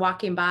when I was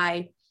walking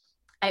by,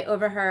 I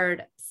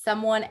overheard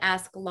someone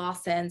ask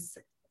Lawson's,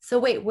 so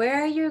wait,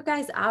 where are you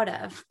guys out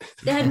of?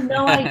 They had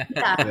no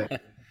idea.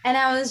 And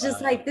I was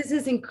just like, this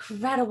is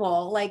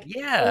incredible. Like,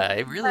 yeah,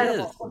 it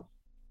really is.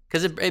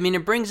 Because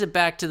it brings it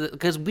back to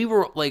because we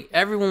were like,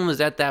 everyone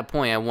was at that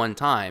point at one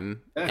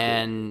time,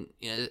 and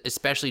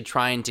especially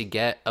trying to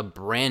get a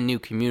brand new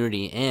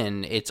community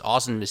in. It's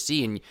awesome to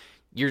see, and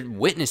you're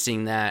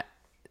witnessing that.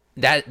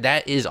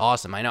 That is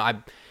awesome. I know.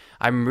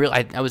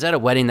 I was at a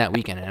wedding that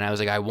weekend, and I was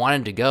like, I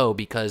wanted to go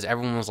because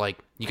everyone was like,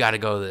 you got to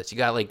go to this. You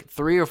got like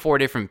 3 or 4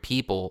 different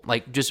people,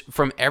 like just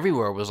from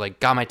everywhere, was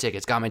like, got my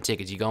tickets.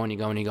 You go and you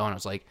go and you go, and I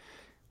was like,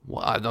 wow.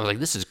 I was like,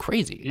 this is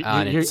crazy.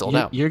 And it sold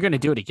out. You're gonna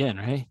do it again,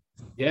 right?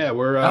 Yeah,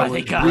 we're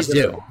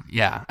do.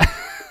 Yeah.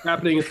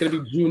 Happening. It's going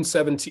to be June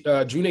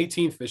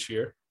 18th this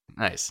year.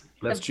 Nice.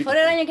 Put it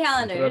on your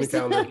calendars.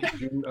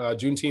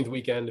 Juneteenth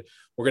weekend.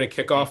 We're going to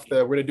kick off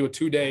we're going to do a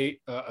 2-day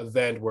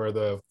event where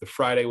the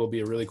Friday will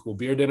be a really cool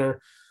beer dinner.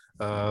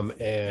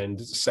 And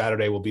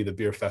Saturday will be the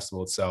beer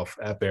festival itself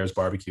at Bears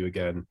Barbecue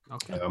again.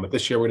 Okay. But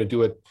this year we're going to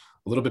do it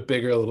a little bit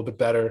bigger, a little bit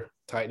better,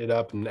 tighten it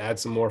up and add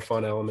some more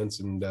fun elements.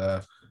 And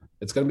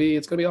it's going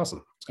to be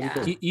awesome.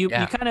 Cool. You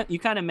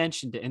kind of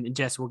mentioned it, and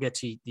Jess, we'll get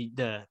to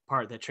the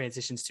part that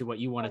transitions to what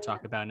you want to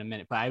talk about in a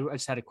minute. But I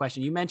just had a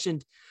question. You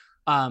mentioned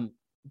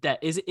that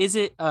is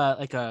it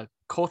like a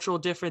cultural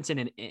difference and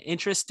an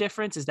interest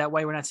difference? Is that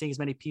why we're not seeing as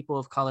many people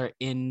of color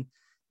in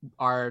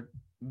our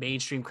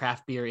mainstream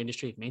craft beer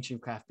industry? If mainstream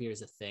craft beer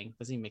is a thing,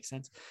 doesn't even make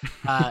sense.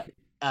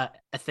 A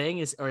thing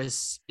is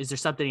there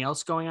something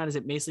else going on? Is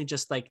it basically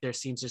just like there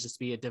seems to just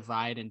be a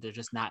divide and they're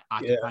just not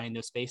occupying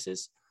those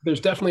spaces? There's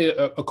definitely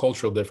a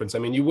cultural difference. I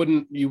mean,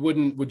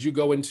 would you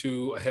go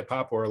into a hip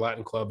hop or a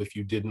Latin club if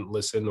you didn't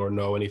listen or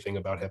know anything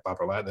about hip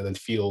hop or Latin and then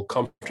feel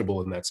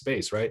comfortable in that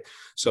space, right?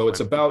 So it's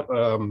about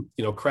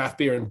craft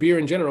beer, and beer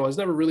in general has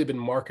never really been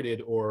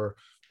marketed or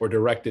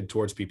directed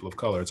towards people of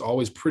color. It's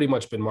always pretty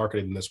much been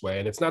marketed in this way.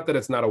 And it's not that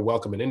it's not a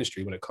welcoming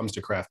industry when it comes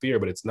to craft beer,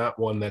 but it's not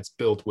one that's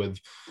built with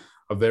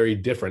a very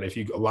different.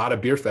 A lot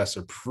of beer fests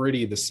are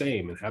pretty the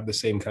same and have the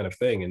same kind of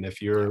thing. And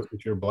if you're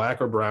Black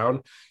or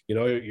brown,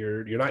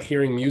 you're not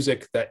hearing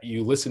music that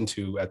you listen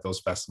to at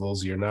those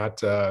festivals. You're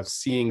not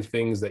seeing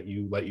things that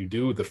you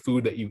do. The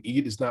food that you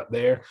eat is not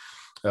there.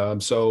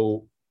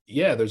 So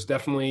yeah, there's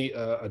definitely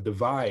a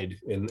divide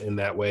in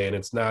that way. And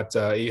it's not,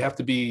 you have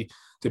to be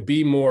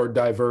more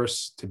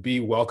diverse, to be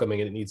welcoming,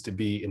 and it needs to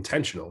be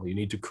intentional. You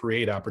need to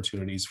create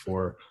opportunities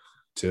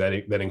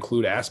that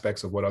include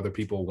aspects of what other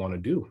people want to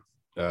do.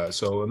 And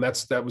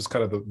that was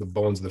kind of the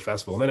bones of the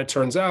festival. And then it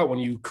turns out when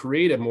you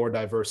create a more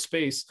diverse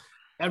space,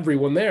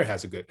 everyone there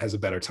has a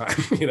better time.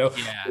 Yeah,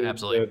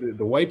 absolutely.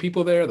 The white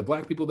people there, the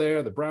black people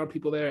there, the brown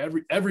people there,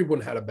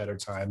 everyone had a better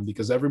time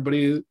because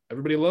everybody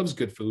loves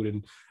good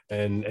food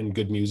and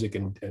good music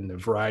and a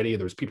variety.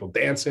 There was people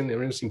dancing. I've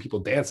never seen people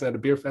dancing at a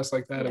beer fest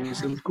like that. It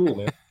was cool,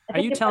 man. Are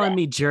you telling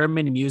me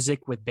German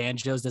music with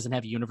banjos doesn't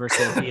have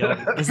universal appeal?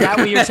 Is that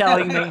what you're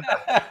telling me?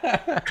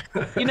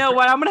 You know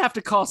what? I'm going to have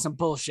to call some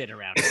bullshit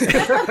around here.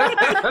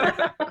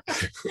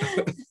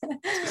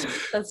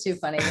 That's too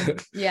funny.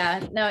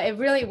 Yeah, no, it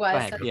really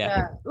was.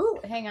 Ooh,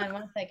 hang on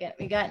 1 second.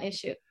 We got an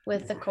issue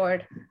with the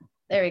cord.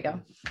 There we go.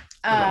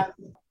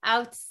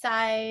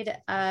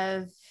 Outside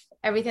of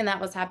everything that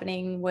was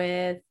happening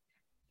with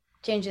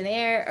Change in the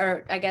Air,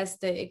 or I guess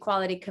the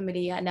Equality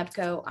Committee at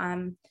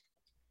NEPCO,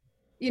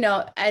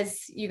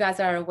 as you guys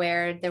are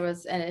aware, there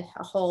was a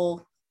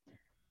whole,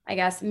 I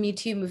guess, Me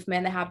Too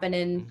movement that happened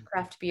in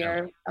craft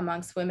beer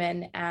amongst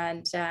women.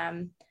 And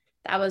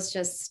that was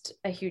just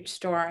a huge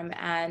storm.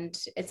 And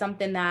it's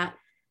something that,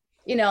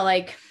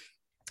 I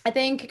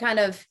think kind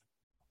of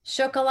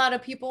shook a lot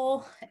of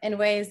people in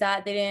ways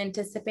that they didn't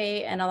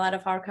anticipate. And a lot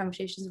of hard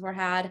conversations were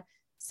had.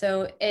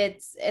 So I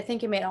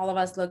think it made all of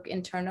us look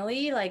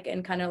internally,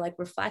 and kind of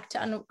reflect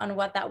on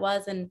what that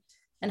was and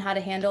how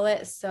to handle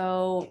it.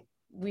 So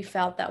we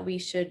felt that we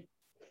should,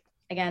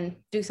 again,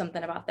 do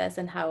something about this,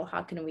 and how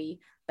can we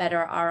better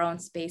our own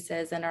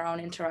spaces and our own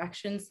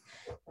interactions.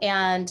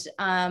 And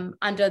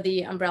under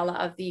the umbrella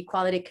of the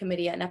Equality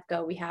Committee at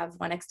NEPCO, we have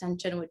one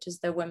extension, which is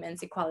the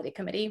Women's Equality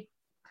Committee,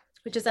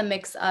 which is a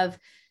mix of,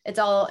 it's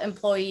all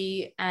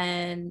employee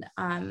and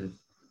I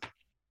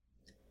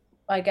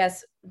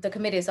guess the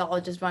committee is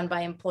all just run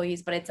by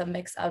employees, but it's a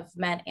mix of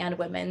men and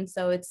women.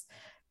 So it's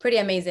pretty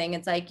amazing.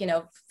 It's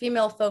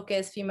female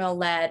focused, female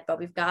led, but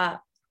we've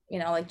got,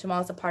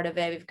 Jamal's a part of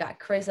it. We've got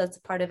Chris that's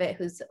a part of it,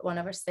 who's one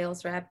of our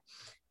sales rep.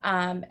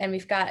 And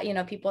we've got,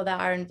 people that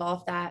are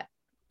involved that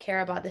care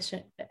about this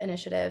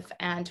initiative.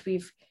 And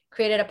we've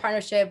created a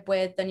partnership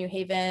with the New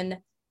Haven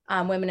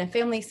Women and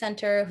Family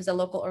Center, who's a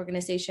local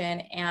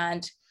organization,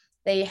 and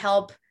they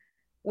help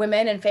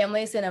women and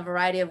families in a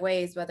variety of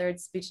ways, whether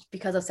it's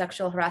because of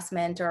sexual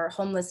harassment or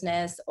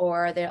homelessness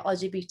or their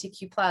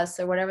LGBTQ plus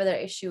or whatever their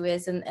issue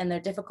is and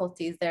their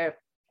difficulties. They're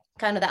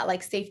kind of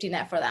that safety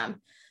net for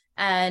them.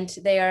 And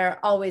they are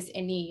always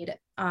in need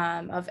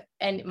of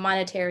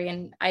monetary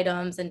and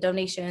items and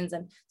donations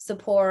and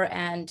support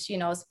and,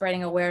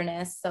 spreading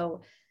awareness.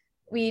 So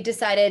we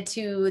decided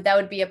that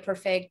would be a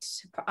perfect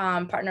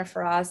partner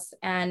for us.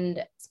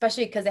 And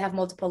especially because they have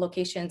multiple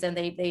locations and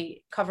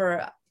they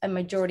cover a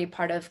majority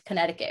part of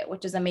Connecticut,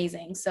 which is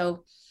amazing.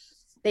 So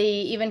they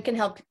even can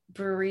help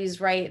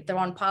breweries write their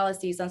own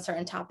policies on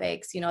certain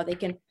topics.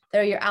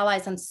 They're your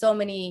allies on so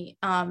many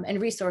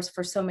and resource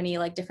for so many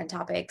different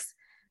topics.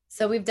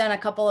 So we've done a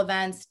couple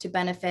events to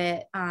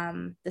benefit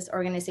this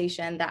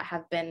organization that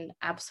have been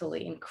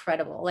absolutely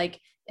incredible.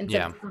 In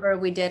September,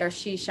 we did our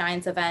She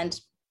Shines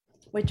event,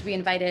 which we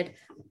invited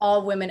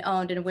all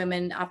women-owned and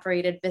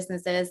women-operated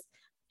businesses,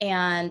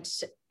 and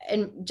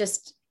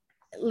just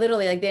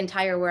literally the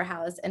entire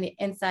warehouse and the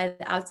inside,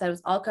 the outside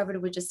was all covered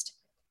with just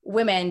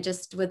women,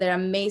 just with their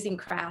amazing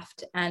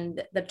craft,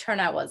 and the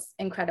turnout was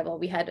incredible.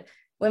 We had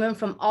women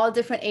from all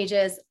different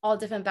ages, all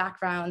different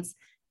backgrounds.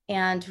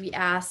 And we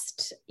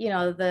asked,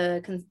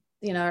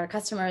 our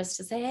customers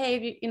to say, hey,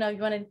 if you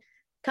want to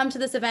come to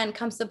this event,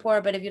 come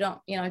support. But if you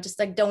don't,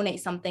 just donate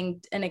something,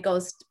 and it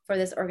goes for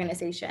this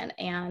organization.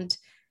 And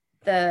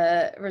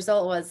the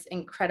result was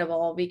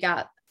incredible. We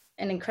got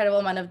an incredible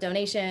amount of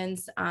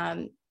donations,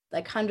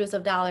 hundreds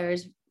of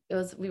dollars.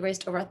 We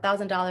raised over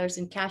 $1,000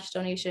 in cash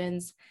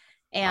donations,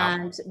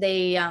 and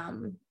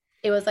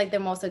it was their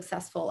most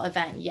successful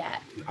event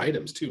yet.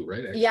 Items too,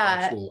 right?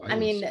 Yeah. I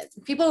mean,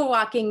 people were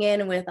walking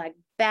in with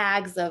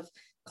bags of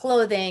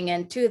clothing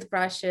and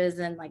toothbrushes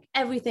and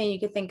everything you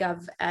could think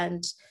of.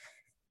 And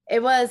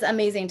it was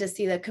amazing to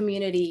see the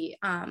community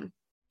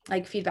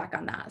feedback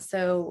on that.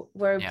 So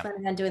we're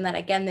planning on doing that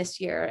again this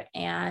year.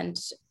 And,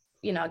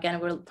 again,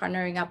 we're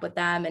partnering up with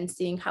them and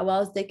seeing how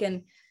else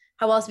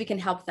we can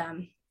help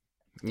them.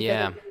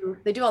 Yeah.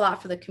 They do a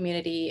lot for the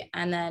community,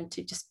 and then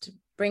to just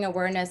bring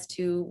awareness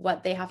to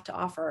what they have to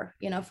offer,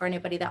 for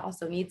anybody that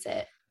also needs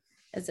it.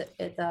 It's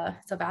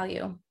a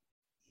value.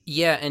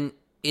 Yeah. And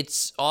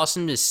it's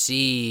awesome to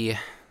see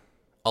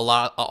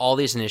all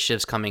these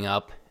initiatives coming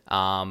up,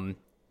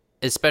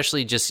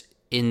 especially just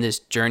in this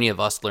journey of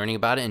us learning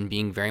about it and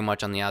being very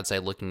much on the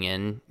outside looking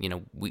in.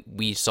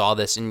 We saw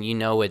this, and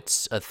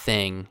it's a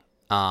thing,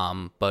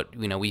 but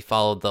we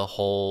followed the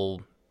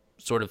whole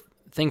sort of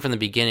thing from the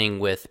beginning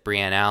with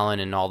Brianne Allen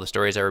and all the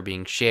stories that were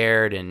being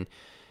shared and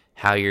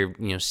how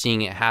you're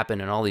seeing it happen,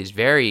 and all these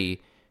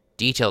very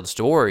detailed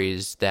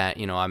stories that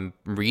I'm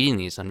reading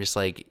these. I'm just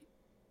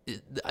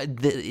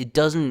it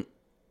doesn't,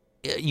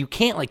 you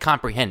can't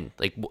comprehend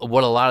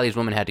what a lot of these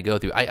women had to go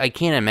through. I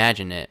can't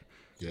imagine it.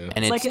 Yeah.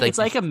 And it's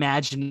like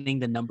imagining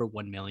the number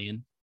 1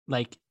 million.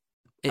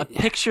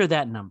 Picture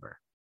that number.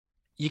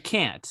 You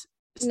can't.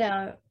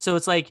 No. So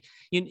it's like,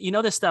 you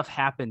know, this stuff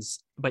happens,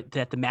 but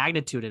that the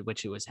magnitude at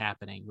which it was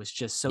happening was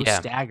just so Yeah.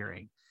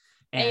 staggering.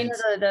 And And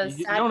you know, the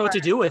you sad don't know what to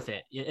part- do with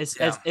it. It's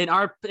Yeah. as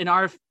in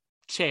our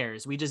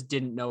chairs, we just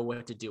didn't know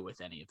what to do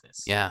with any of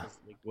this. Yeah.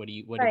 Like, what do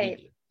we Right.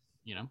 do?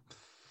 You know?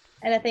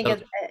 And I think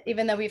Okay.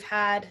 even though we've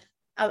had,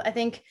 I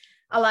think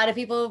a lot of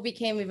people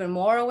became even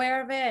more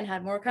aware of it and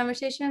had more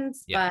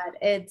conversations, Yeah. but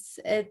it's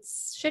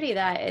shitty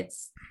that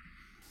it's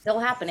still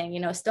happening, you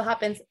know, still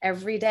happens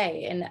every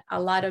day in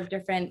a lot of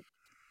different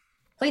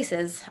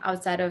places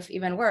outside of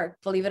even work.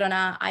 Believe it or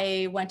not,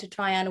 I went to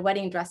try on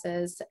wedding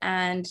dresses,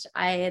 and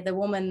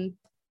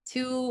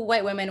two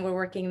white women were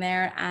working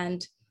there,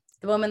 and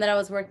the woman that I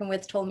was working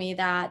with told me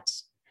that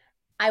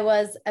I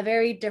was a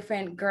very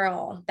different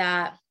girl,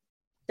 that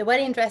the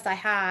wedding dress I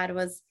had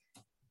was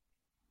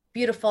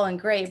beautiful and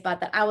great,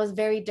 but that I was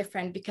very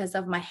different because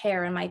of my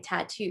hair and my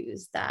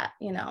tattoos, that,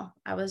 you know,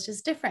 I was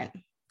just different.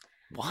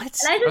 What?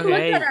 And I just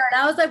looked at her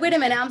and I was like, wait a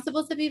minute, I'm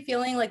supposed to be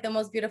feeling like the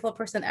most beautiful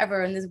person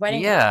ever in this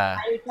wedding. Yeah.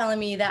 Why are you telling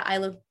me that I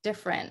look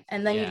different?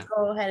 And then Yeah. you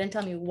go ahead and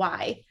tell me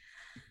why.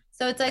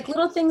 So it's like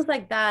little things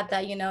like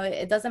that, you know,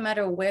 it doesn't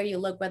matter where you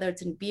look, whether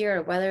it's in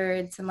beer, whether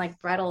it's in like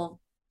bridal,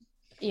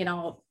 you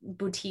know,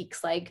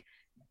 boutiques, like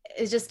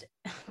it's just,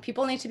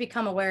 people need to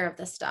become aware of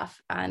this stuff,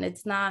 and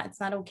it's not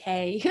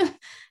okay. You know?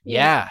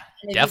 Yeah.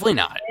 And if you Definitely see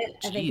not. it,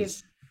 I think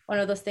it's Jeez. one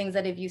of those things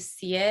that if you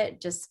see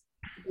it, just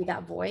be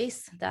that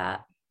voice,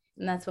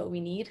 and that's what we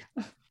need.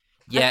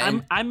 Yeah.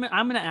 and- I'm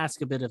going to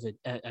ask a bit of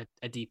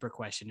a deeper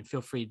question, and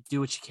feel free to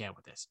do what you can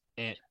with this,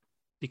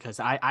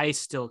 because I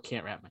still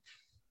can't wrap my.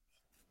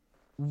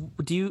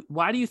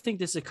 Why do you think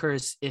this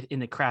occurs in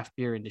the craft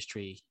beer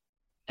industry,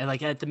 and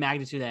like at the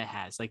magnitude that it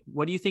has? Like,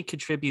 what do you think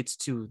contributes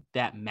to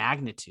that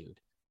magnitude?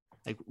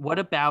 Like, what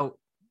about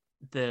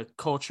the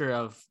culture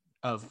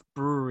of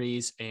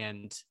breweries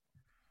and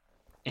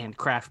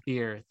craft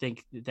beer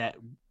think that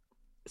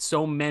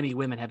so many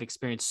women have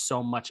experienced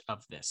so much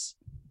of this?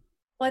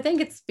 Well, I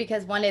think it's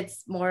because one,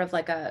 it's more of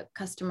like a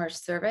customer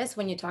service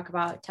when you talk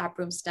about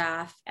taproom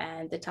staff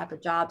and the type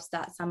of jobs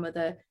that some of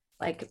the,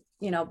 like,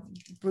 you know,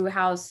 brew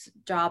house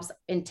jobs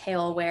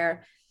entail,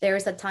 where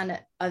there's a ton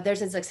of, there's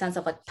this like sense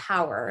of like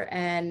power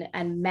and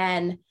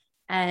men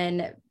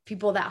and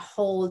people that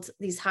hold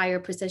these higher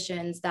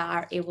positions that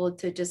are able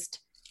to just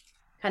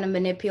kind of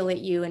manipulate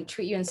you and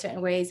treat you in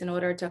certain ways in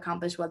order to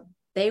accomplish what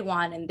they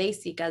want and they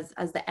seek as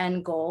the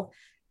end goal.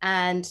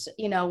 And,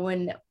 you know,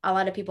 when a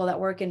lot of people that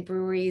work in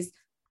breweries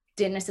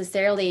didn't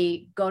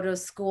necessarily go to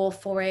school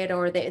for it,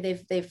 or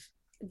they've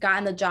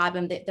gotten the job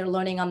and they're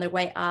learning on their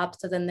way up.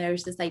 So then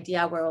there's this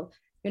idea where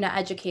you're not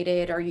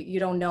educated, or you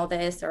don't know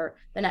this, or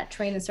they're not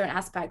trained in certain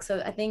aspects.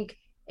 So I think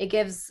it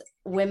gives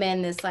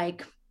women this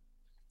like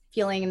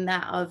feeling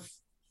that of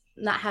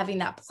not having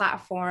that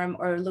platform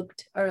or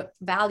looked or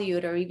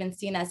valued or even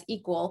seen as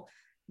equal,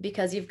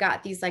 because you've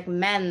got these like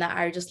men that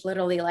are just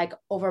literally like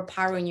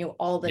overpowering you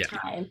all the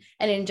time.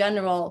 And in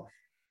general,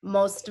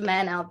 most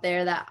men out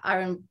there that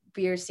are in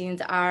beer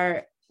scenes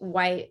are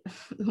white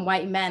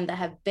men that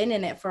have been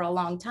in it for a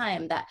long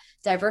time, that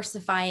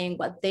diversifying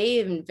what they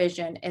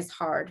envision is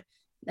hard,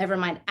 never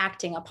mind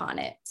acting upon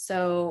it.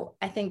 So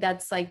I think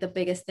that's like the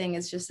biggest thing,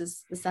 is just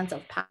the sense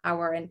of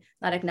power and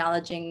not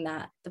acknowledging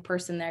that the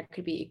person there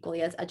could be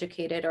equally as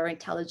educated or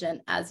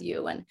intelligent as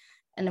you. And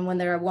then when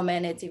they're a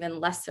woman, it's even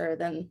lesser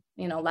than,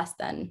 you know, less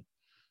than.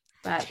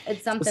 But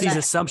it's something, it's these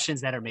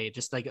assumptions that are made,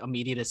 just like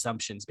immediate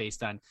assumptions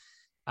based on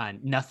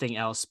nothing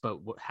else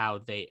but what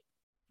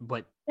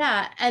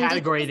and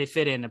category they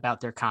fit in about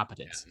their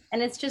competence.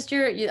 And it's just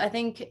I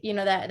think, you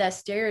know, that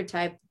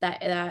stereotype,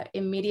 that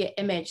immediate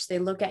image, they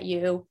look at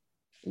you,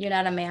 you're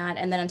not a man,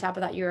 and then on top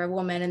of that you're a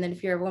woman, and then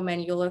if you're a woman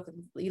you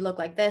look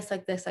like this,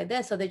 like this, like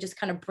this. So they just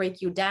kind of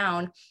break you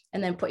down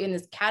and then put you in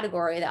this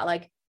category that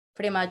like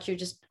pretty much you're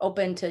just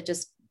open to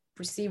just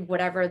receive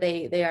whatever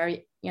they are,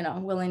 you know,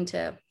 willing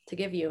to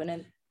give you. And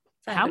then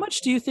how much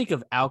do you think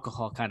of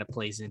alcohol kind of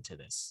plays into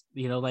this?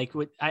 You know, like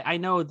what I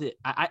know that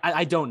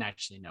I don't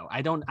actually know.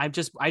 I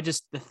just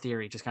the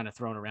theory just kind of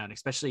thrown around,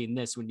 especially in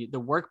this, when the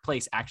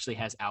workplace actually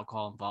has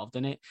alcohol involved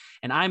in it.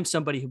 And I'm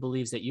somebody who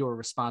believes that you are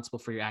responsible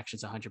for your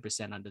actions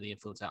 100% under the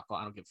influence of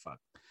alcohol. I don't give a fuck.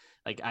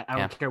 Like, I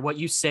don't care what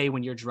you say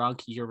when you're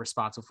drunk, you're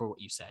responsible for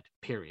what you said,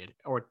 period,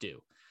 or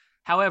do.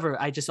 However,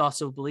 I just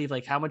also believe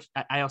like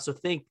I also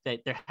think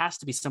that there has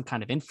to be some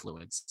kind of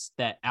influence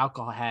that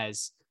alcohol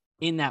has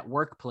in that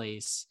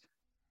workplace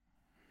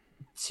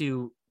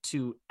to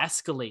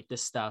escalate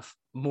this stuff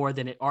more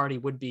than it already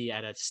would be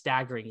at a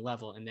staggering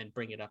level, and then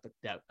bring it up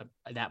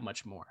that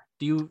much more.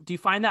 Do you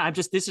find that?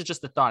 This is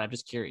just a thought. I'm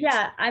just curious.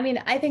 Yeah, I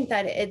mean, I think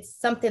that it's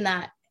something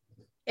that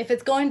if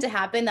it's going to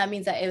happen, that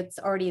means that it's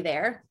already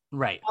there.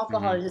 Right.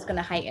 Alcohol is just going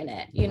to heighten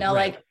it, you know,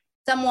 Right. like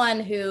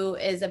someone who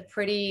is a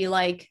pretty,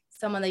 like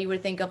someone that you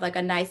would think of like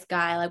a nice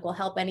guy, like will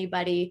help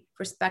anybody,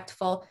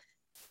 respectful.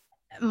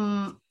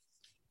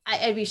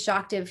 I'd be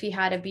shocked if he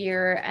had a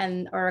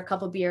beer or a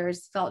couple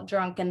beers, felt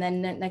drunk, and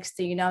then next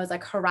thing you know, is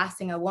like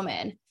harassing a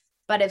woman.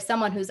 But if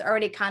someone who's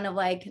already kind of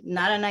like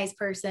not a nice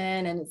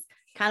person and is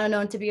kind of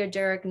known to be a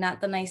jerk, not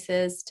the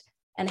nicest,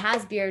 and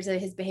has beers,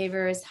 his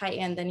behavior is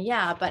heightened, then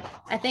yeah. But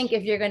I think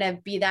if you're gonna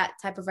be that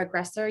type of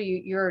aggressor,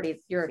 you're already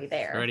there. You're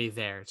already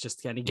there. It's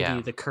just gonna give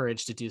you the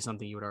courage to do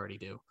something you would already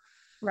do.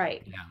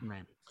 Right. Yeah.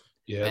 Right.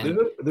 Yeah.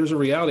 There's a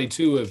reality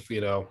too of,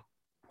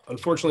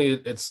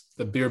 unfortunately it's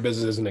the beer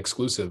business isn't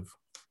exclusive,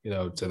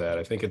 to that.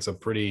 I think it's a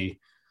pretty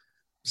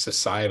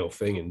societal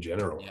thing in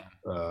general.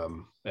 But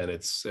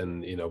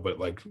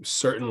like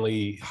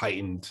certainly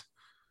heightened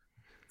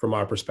from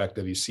our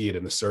perspective. You see it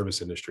in the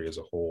service industry as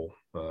a whole.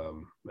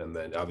 And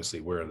then obviously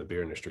we're in the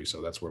beer industry,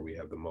 so that's where we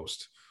have the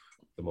most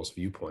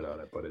viewpoint on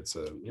it, but it's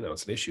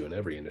it's an issue in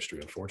every industry,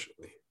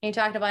 unfortunately. You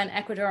talked about an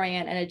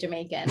Ecuadorian and a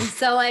Jamaican,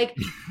 so like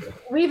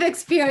we've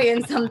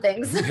experienced some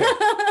things.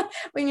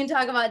 When you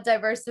talk about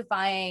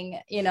diversifying,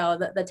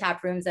 the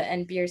tap rooms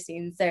and beer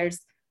scenes,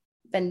 there's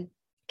been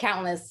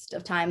countless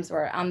of times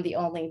where I'm the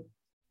only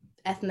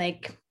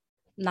ethnic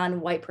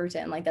non-white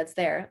person like that's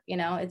there.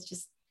 It's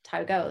just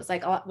how it goes.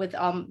 Like with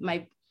a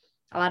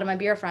lot of my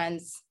beer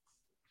friends,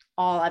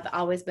 I've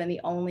always been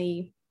the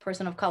only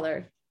person of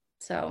color.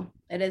 So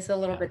it is a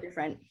little bit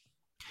different.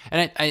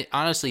 And I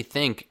honestly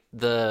think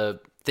the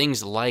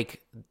things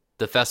like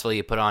the festival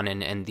you put on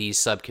and these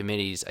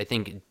subcommittees, I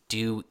think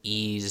do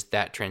ease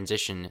that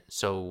transition.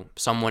 So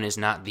someone is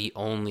not the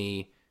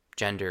only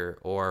gender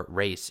or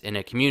race in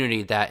a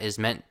community that is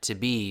meant to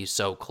be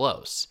so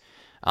close.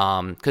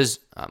 Because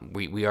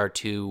we are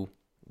two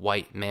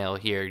white male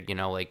here,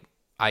 like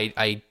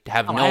I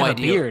have no I have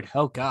idea. A beard.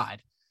 Oh God.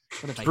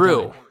 What have True.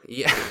 I done?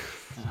 Yeah.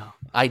 Oh.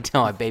 I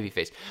don't have baby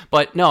face,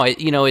 but no,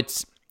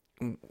 it's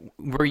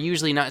we're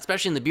usually not,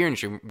 especially in the beer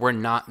industry, we're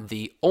not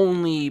the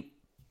only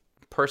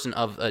person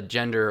of a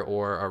gender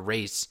or a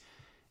race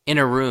in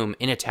a room,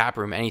 in a tap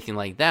room, anything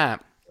like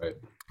that. Right.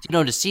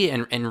 To see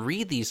it and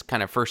read these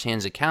kind of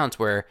firsthand accounts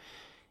where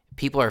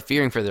people are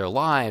fearing for their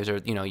lives, or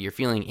you're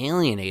feeling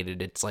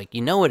alienated. It's like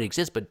it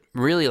exists, but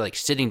really like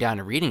sitting down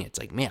and reading it, it's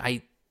like, man,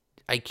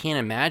 I can't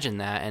imagine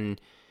that, and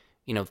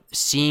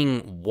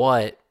seeing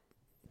what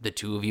the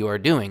two of you are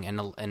doing,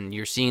 and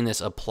you're seeing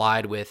this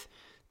applied with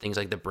things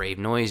like the Brave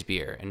Noise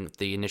beer and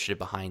the initiative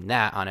behind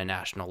that on a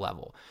national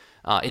level.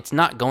 It's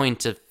not going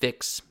to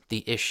fix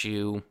the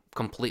issue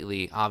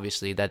completely.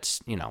 Obviously, that's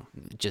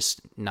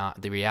just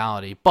not the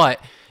reality,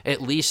 but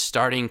at least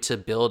starting to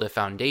build a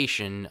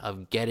foundation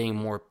of getting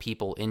more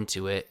people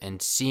into it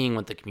and seeing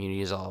what the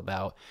community is all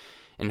about,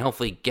 and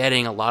hopefully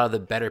getting a lot of the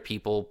better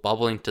people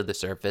bubbling to the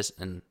surface,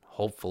 and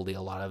hopefully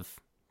a lot of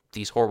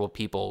these horrible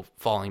people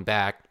falling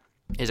back.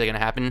 Is it going to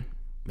happen?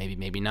 Maybe,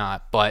 maybe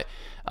not. But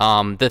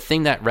the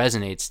thing that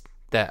resonates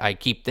that I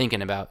keep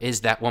thinking about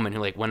is that woman who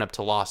like went up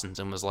to Lawson's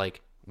and was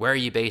like, "Where are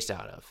you based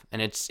out of?"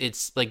 And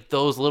it's like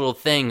those little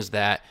things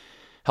that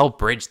help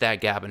bridge that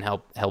gap and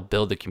help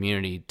build the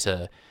community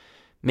to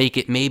make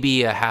it maybe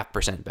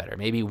 0.5% better,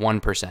 maybe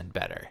 1%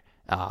 better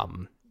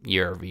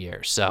year over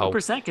year. So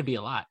 1% could be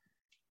a lot.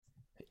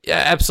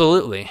 Yeah,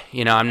 absolutely.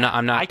 I'm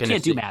not. I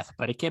can't do math,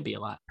 but it can be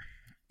a lot.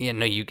 Yeah,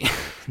 no, you can't.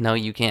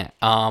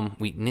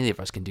 Neither of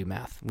us can do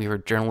math. We were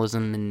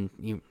journalism and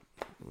you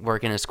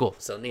work in a school,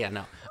 so yeah,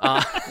 no.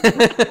 Math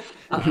is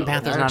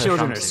Our not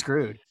children are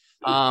screwed.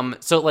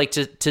 So like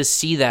to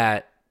see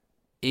that,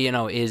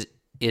 is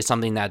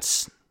something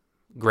that's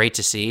great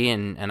to see,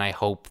 and I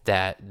hope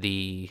that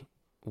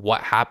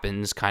what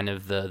happens, kind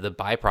of the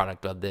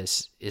byproduct of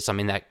this, is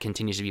something that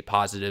continues to be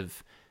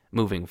positive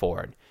moving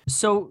forward.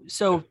 So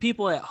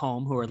people at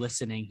home who are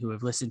listening, who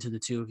have listened to the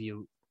two of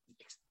you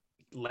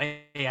lay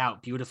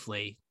out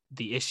beautifully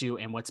the issue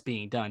and what's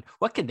being done,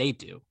 what can they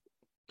do?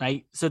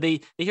 Right? So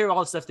they hear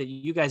all the stuff that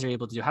you guys are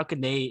able to do. How can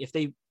they, if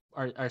they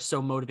are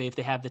so motivated, if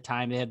they have the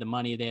time, they have the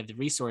money, they have the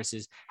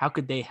resources, how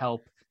could they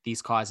help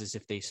these causes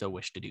if they so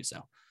wish to do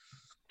so?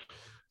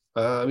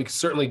 We can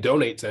certainly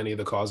donate to any of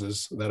the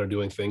causes that are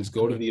doing things.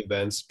 Go to the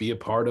events, be a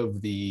part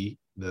of the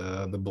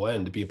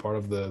blend, be a part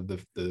of the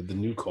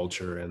new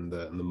culture and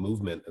the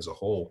movement as a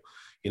whole.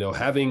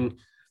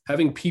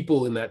 Having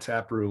people in that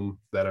tap room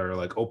that are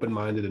like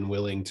open-minded and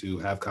willing to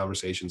have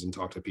conversations and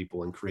talk to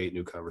people and create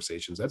new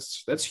conversations.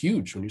 That's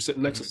huge when you're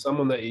sitting next to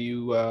someone that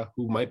you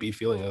who might be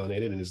feeling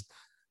alienated and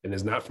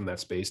is not from that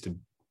space,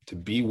 to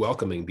be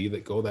welcoming,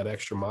 go that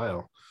extra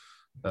mile,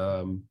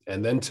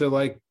 and then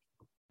to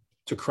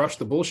crush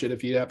the bullshit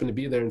if you happen to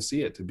be there and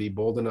see it, to be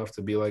bold enough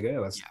to be like, yeah,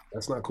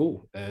 that's not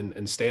cool,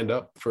 and stand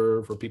up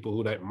for people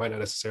who might not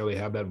necessarily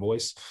have that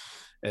voice,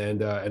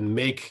 and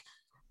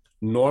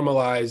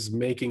normalize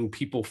making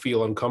people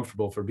feel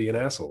uncomfortable for being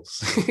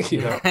assholes.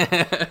 Yeah,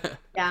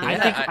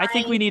 I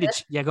think we need to.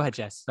 Yeah, go ahead,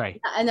 Jess.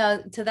 Sorry. I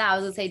know, to that I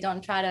was gonna say,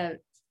 don't try to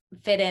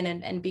fit in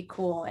and be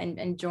cool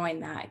and join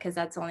that, because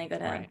that's only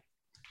gonna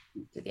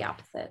do the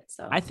opposite.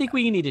 So I think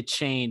we need to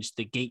change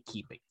the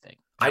gatekeeping thing.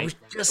 Right? I was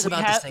just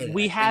about to say that.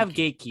 We have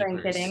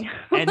gatekeepers, and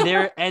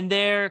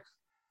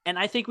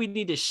I think we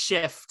need to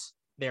shift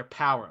their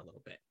power a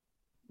little bit,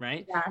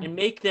 right? Yeah. And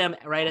make them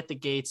right at the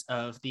gates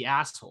of the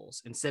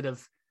assholes instead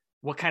of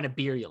what kind of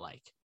beer you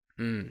like.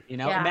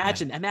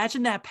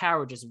 Imagine that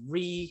power just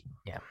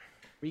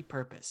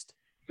repurposed.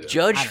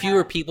 Judge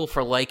fewer people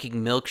for liking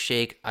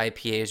milkshake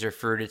IPAs or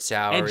fruited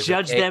sours. And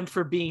judge okay? them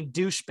for being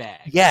douchebags.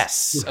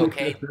 Yes.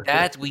 Okay.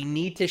 We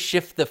need to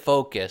shift the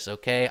focus.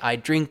 Okay. I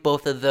drink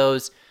both of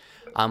those.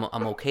 I'm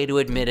okay to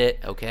admit it.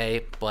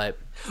 Okay. But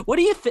what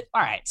do you think?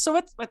 All right. So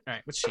all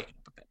right. Let's shake it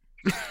up a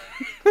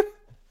bit.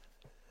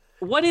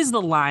 What is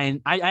the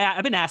line?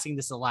 I've been asking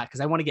this a lot because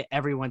I want to get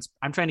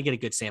I'm trying to get a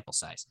good sample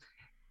size.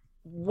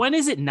 When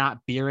is it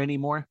not beer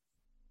anymore?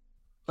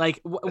 Like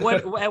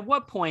what at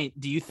what point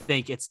do you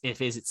think is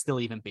it still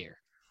even beer?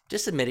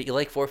 just admit it. You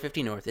like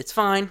 450 North. It's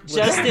fine.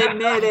 Just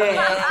admit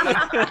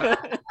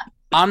it.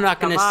 I'm not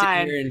going to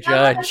sit here and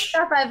judge.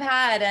 Stuff I've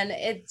had, and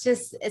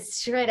it's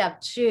straight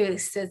up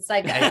juice. It's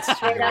like a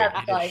straight up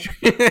like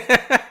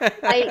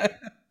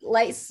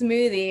light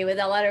smoothie with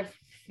a lot of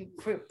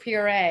fruit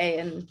puree,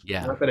 and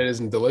not that it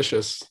isn't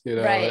delicious,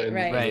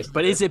 right.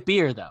 But is it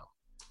beer though?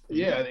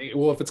 Yeah,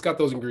 well, if it's got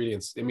those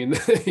ingredients, I mean,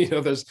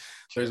 there's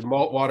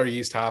malt, water,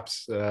 yeast,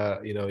 hops.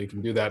 You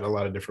can do that in a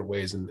lot of different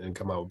ways and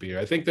come out with beer.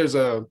 I think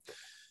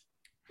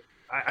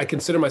I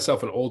consider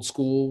myself an old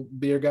school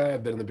beer guy.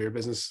 I've been in the beer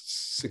business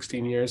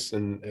 16 years,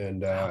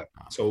 and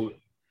so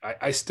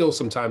I still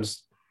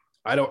sometimes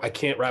I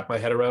can't wrap my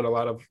head around a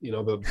lot of the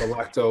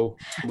lacto.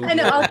 I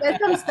know I'll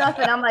get some stuff,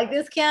 and I'm like,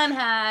 this can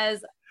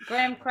has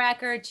graham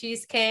cracker,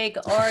 cheesecake,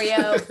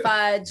 Oreo,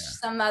 fudge,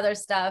 some other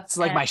stuff. It's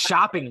like my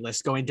shopping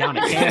list going down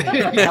a can.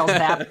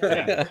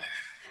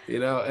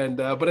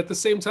 But at the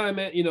same time,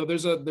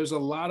 there's a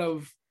lot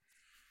of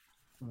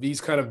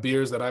these kind of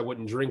beers that I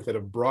wouldn't drink that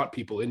have brought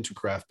people into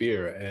craft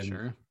beer,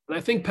 and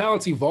I think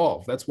palates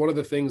evolve. That's one of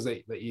the things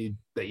that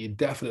you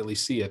definitely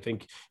see. I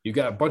think you've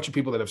got a bunch of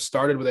people that have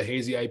started with a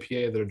hazy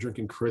IPA that are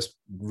drinking crisp,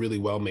 really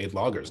well made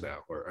lagers now,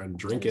 and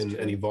drinking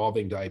and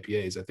evolving to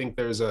IPAs. I think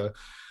there's a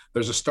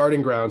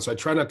starting ground. So I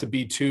try not to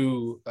be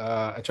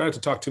I try not to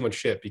talk too much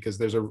shit, because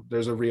there's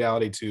a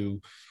reality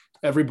to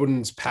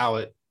everyone's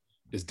palate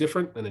is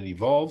different and it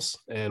evolves.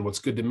 And what's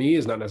good to me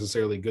is not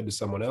necessarily good to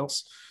someone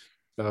else.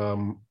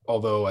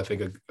 Although I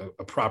think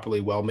a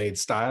properly well-made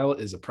style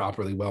is a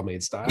properly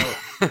well-made style.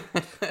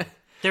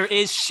 There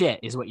is shit,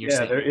 is what you're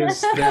saying. There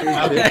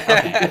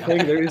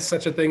is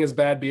such a thing as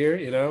bad beer,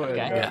 Okay.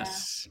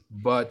 Yes.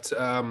 But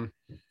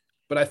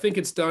I think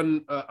it's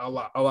done a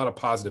lot of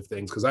positive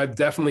things, because I've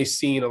definitely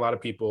seen a lot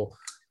of people,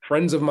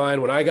 friends of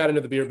mine, when I got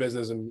into the beer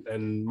business,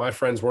 and my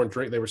friends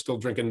they were still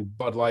drinking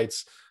Bud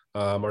Lights,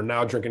 are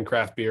now drinking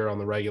craft beer on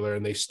the regular,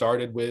 and they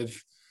started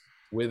with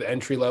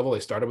entry level. They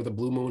started with a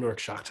Blue Moon or a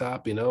Shock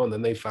Top, and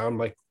then they found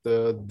like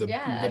the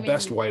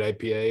best white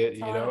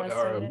IPA,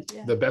 or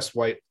the best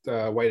white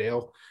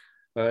ale,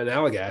 in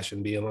Allagash,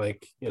 and being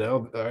like,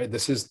 all right,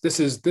 this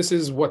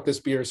is what this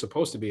beer is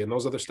supposed to be, and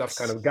those other stuff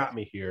kind of got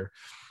me here.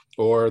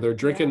 Or they're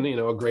drinking,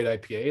 a great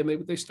IPA,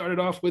 and they started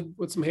off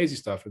with some hazy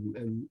stuff,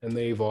 and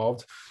they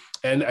evolved.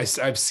 And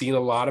I've seen a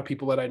lot of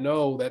people that I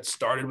know that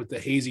started with the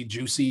hazy,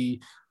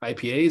 juicy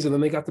IPAs, and then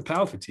they got the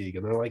palate fatigue,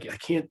 and they're like, I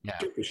can't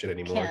drink this shit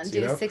anymore. Can't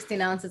do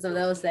 16 ounces of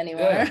those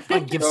anymore. Yeah.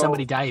 Like give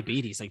somebody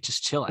diabetes, like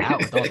just chill out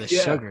with all this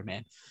sugar,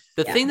 man.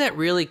 The thing that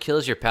really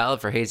kills your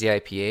palate for hazy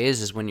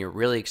IPAs is when you're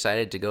really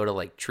excited to go to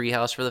like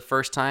Treehouse for the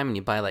first time, and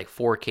you buy like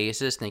 4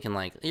 cases thinking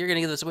like, you're going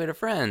to give this away to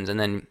friends. And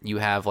then you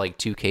have like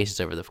 2 cases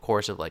over the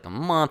course of like a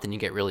month, and you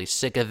get really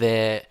sick of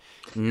it.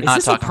 Is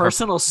this a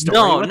personal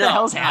story? What the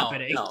hell's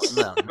happening? No,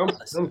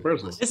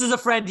 personal. This is a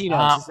friend,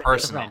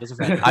 personal. It's a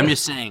friend. I'm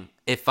just saying,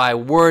 if I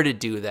were to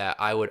do that,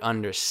 I would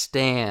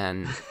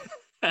understand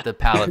the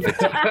palate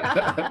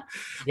fatigue.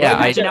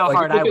 Imagine how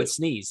hard I would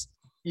sneeze.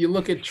 You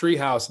look at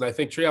Treehouse, and I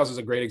think Treehouse is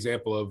a great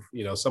example of,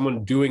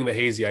 someone doing the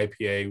hazy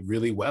IPA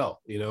really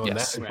well, and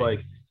that's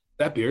like,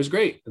 that beer is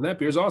great, and that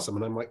beer is awesome.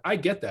 And I'm like, I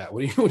get that.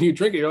 When you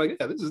drink it, you're like,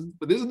 yeah, this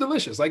is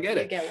delicious. I get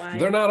it.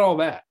 They're not all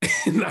that.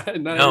 not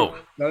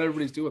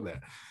everybody's doing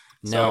that.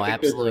 No,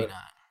 absolutely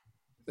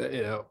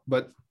not.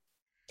 But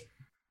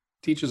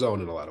teach his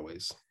own in a lot of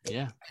ways.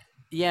 Yeah.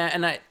 Yeah,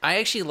 and I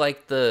actually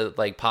like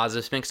the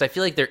positive spin, because I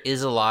feel like there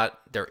is a lot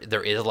of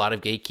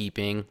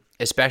gatekeeping,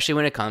 especially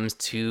when it comes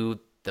to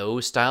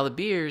those style of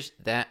beers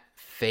that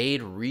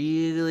fade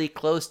really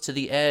close to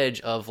the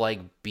edge of like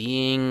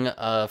being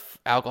a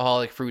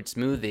alcoholic fruit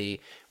smoothie,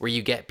 where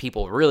you get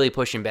people really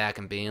pushing back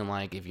and being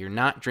like, if you're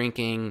not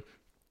drinking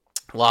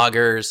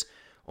lagers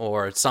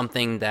or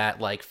something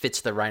that like fits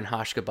the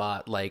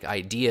Reinheitsgebot like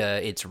idea,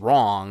 it's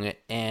wrong.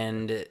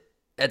 And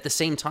at the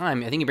same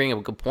time, I think you bring up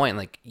a good point.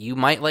 Like, you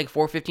might like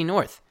 450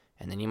 North,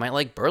 and then you might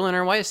like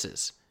Berliner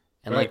Weisses.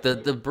 And like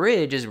the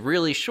bridge is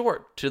really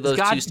short to those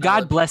two.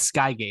 God bless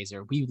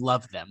Skygazer. We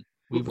love them.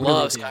 We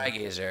love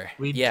Skygazer.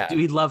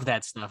 We love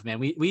that stuff, man.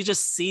 We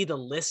just see the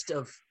list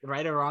of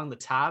right around the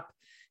top.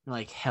 We're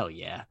like, hell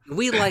yeah.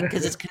 We like,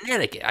 because it's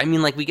Connecticut. I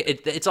mean, like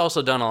it's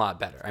also done a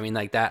lot better. I mean,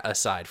 like that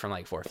aside from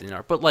like 450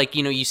 North, but like,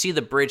 you see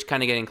the bridge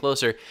kind of getting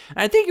closer. And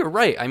I think you're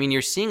right. I mean,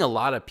 you're seeing a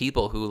lot of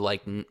people who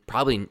like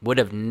probably would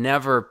have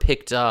never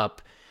picked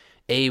up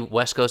a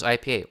West Coast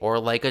IPA or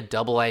like a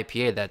double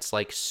IPA that's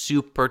like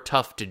super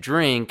tough to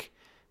drink,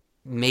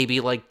 maybe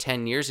like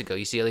 10 years ago.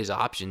 You see all these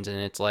options and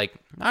it's like,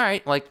 all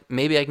right, like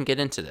maybe I can get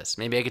into this.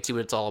 Maybe I can see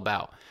what it's all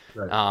about.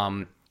 Right.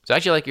 So I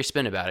actually like your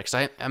spin about it,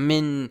 because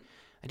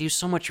I do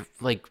so much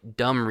like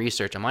dumb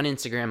research. I'm on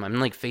Instagram, I'm in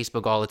like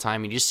Facebook all the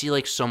time. You just see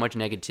like so much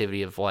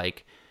negativity of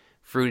like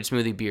fruited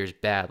smoothie beers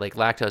bad, like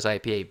lactose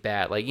IPA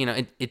bad. Like, you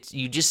know, it's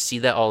you just see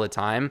that all the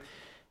time.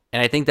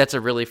 And I think that's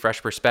a really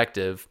fresh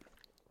perspective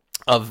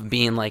of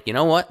being like, you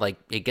know what, like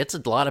it gets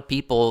a lot of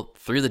people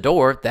through the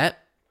door that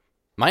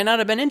might not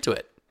have been into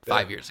it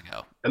 5 years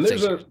ago. And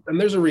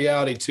there's a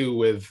reality too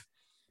with,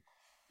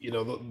 you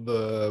know,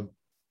 the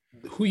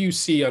who you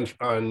see on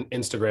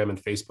Instagram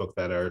and Facebook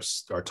that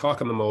are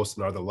talking the most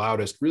and are the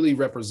loudest really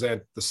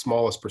represent the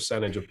smallest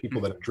percentage of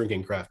people that are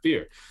drinking craft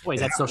beer. Boy,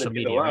 is that social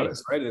media,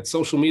 loudest, right? And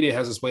social media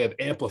has this way of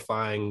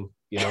amplifying,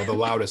 you know, the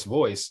loudest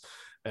voice,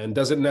 and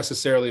doesn't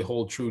necessarily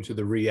hold true to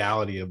the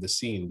reality of the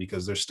scene,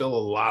 because there's still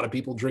a lot of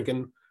people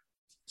drinking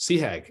Sea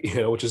Hag, you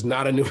know, which is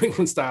not a New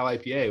England style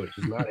IPA, which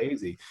is not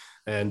hazy.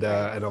 And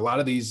a lot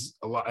of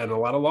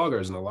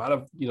lagers and a lot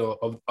of, you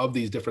know, of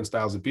these different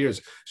styles of beers.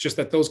 It's just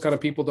that those kind of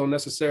people don't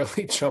necessarily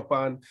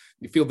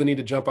you feel the need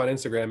to jump on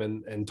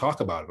Instagram and talk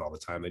about it all the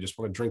time. They just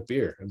want to drink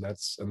beer, and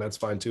that's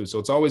fine too. So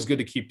it's always good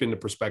to keep into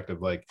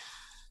perspective. Like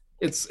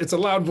it's a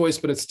loud voice,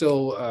 but it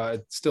still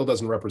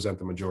doesn't represent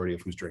the majority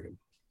of who's drinking.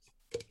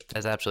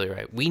 That's absolutely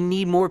right. We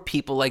need more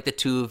people like the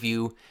two of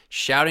you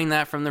shouting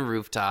that from the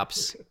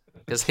rooftops.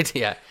 Because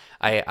I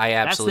absolutely.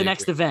 That's the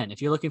next agree. event.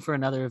 If you're looking for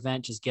another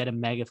event, just get a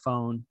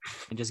megaphone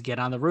and just get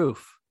on the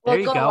roof. We'll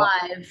There you go.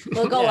 Live.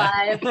 We'll go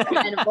live,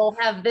 and we'll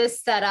have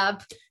this set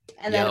up,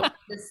 and then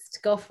just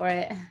go for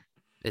it.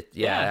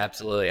 Yeah,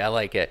 absolutely. I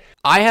like it.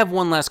 I have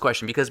one last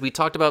question, because we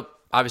talked about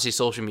obviously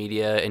social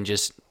media and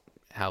just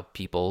how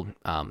people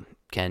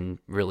can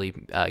really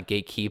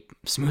gatekeep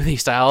smoothie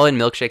style and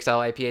milkshake style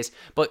IPAs.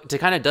 But to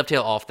kind of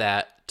dovetail off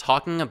that,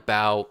 talking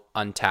about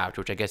Untappd,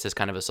 which I guess is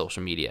kind of a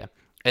social media,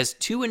 as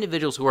two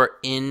individuals who are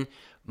in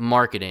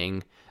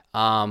marketing,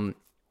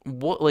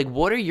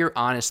 what are your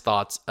honest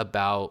thoughts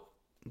about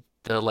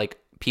the like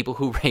people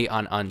who rate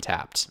on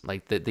Untappd,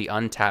 like the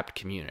Untappd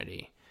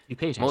community? You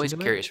pay attention. I'm always to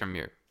curious from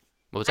your.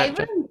 What was that? I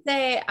wouldn't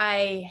say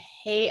I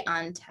hate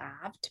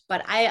Untappd,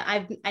 but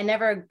I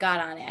never got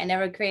on it. I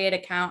never created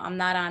an account. I'm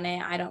not on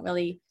it. I don't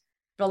really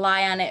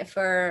rely on it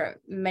for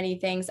many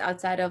things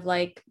outside of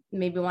like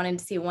maybe wanting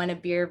to see when a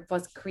beer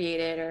was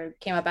created or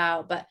came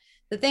about. But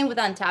the thing with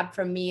Untappd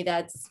for me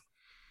that's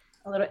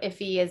a little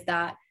iffy is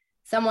that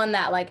someone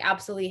that like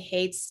absolutely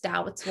hates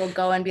stouts will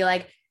go and be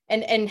like,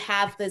 and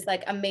have this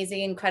like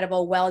amazing,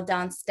 incredible, well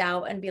done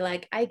stout and be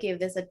like, I give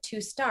this a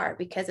 2-star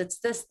because it's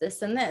this,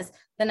 this, and this.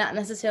 They're not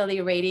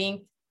necessarily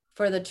rating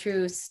for the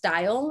true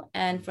style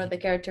and for the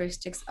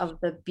characteristics of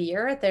the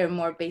beer. They're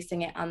more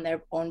basing it on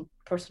their own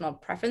personal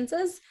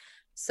preferences.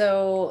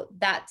 So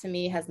that to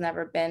me has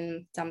never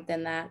been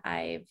something that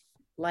I've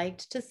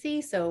liked to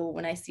see. So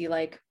when I see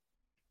like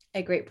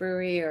a great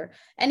brewery or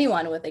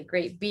anyone with a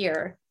great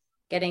beer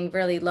getting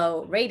really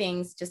low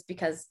ratings just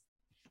because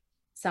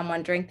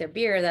someone drank their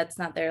beer that's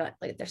not their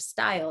like their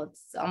style,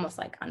 it's almost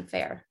like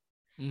unfair.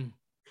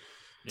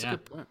 That's a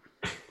good point.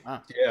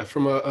 Wow. Yeah,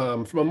 from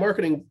a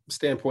marketing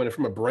standpoint and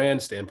from a brand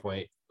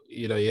standpoint,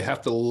 you know, you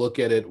have to look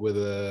at it with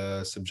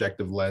a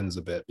subjective lens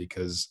a bit,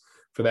 because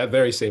for that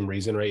very same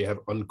reason, right, you have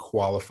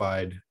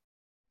unqualified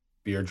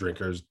beer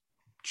drinkers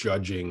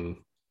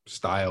judging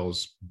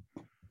styles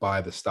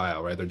by the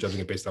style, right? They're judging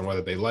it based on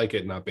whether they like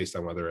it, not based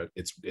on whether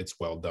it's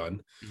well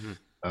done.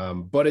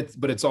 Mm-hmm. But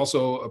it's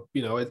also,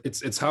 you know,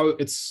 it's how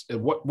it's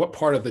what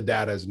part of the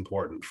data is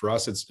important for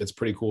us. It's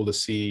pretty cool to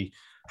see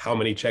how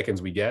many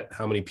check-ins we get,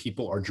 how many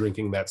people are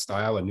drinking that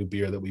style, a new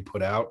beer that we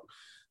put out.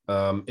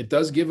 It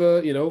does give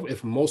a, you know,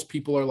 if most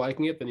people are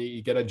liking it, then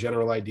you get a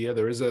general idea.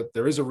 There is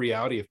a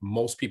reality. If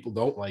most people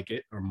don't like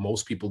it, or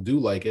most people do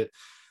like it,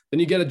 then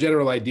you get a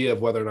general idea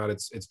of whether or not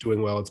it's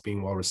doing well, it's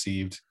being well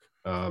received.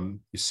 You're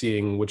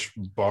seeing which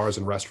bars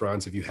and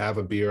restaurants, if you have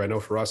a beer, I know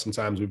for us,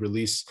 sometimes we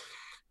release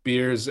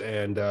beers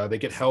and they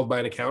get held by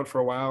an account for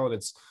a while,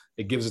 and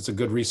it gives us a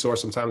good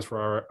resource sometimes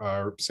for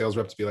our sales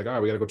rep to be like, all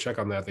right, we got to go check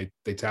on that.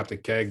 They tapped a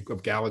keg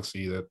of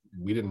Galaxy that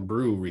we didn't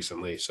brew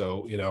recently.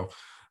 So, you know,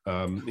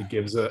 it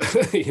gives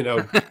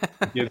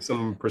gives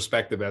some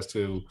perspective as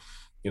to,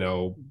 you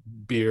know,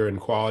 beer and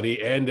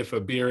quality. And if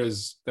a beer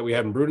is that we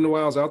haven't brewed in a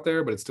while is out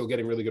there, but it's still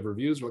getting really good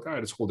reviews, we're like, all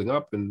right, it's holding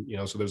up. And, you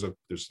know, so there's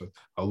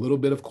a little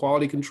bit of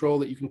quality control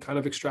that you can kind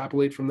of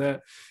extrapolate from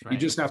that. Right. You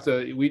just have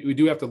to, we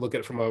do have to look at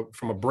it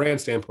from a brand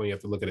standpoint. You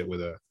have to look at it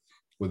with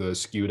a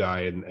skewed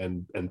eye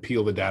and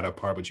peel the data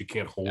apart, but you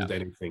can't hold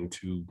anything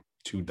too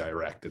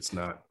direct. It's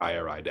not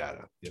IRI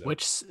data. You know?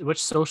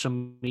 Which social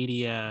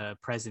media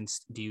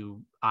presence do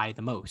you eye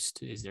the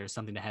most? Is there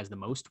something that has the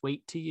most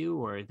weight to you,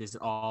 or is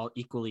it all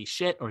equally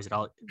shit, or is it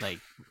all like?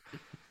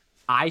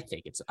 I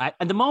think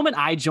at the moment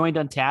I joined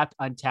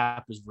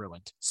Untappd was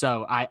ruined.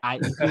 So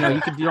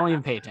you don't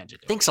even pay attention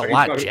to it. Thanks a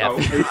lot, Jeff.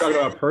 Are you talking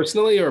about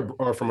personally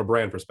or from a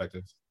brand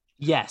perspective?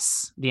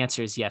 Yes, the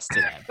answer is yes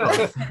to that. I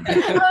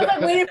was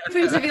like waiting for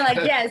you to be like,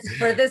 yes,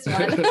 for this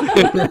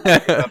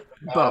one.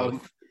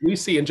 Both. we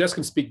see, and Jess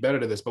can speak better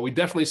to this, but we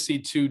definitely see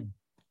two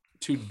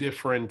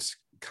different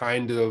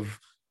kind of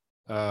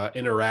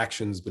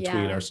interactions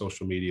between our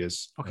social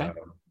medias. Okay.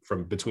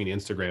 From between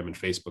Instagram and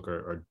Facebook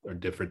are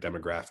different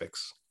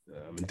demographics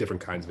and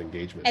different kinds of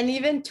engagement. And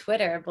even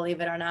Twitter, believe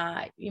it or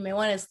not, you may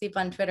want to sleep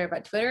on Twitter,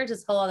 but Twitter is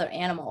just a whole other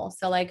animal.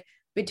 So like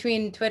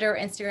between Twitter,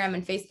 Instagram,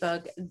 and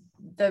Facebook,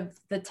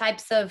 the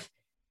types of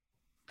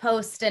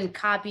post and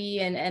copy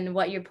and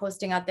what you're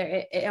posting out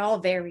there, it all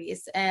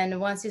varies. And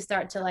once you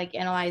start to like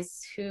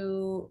analyze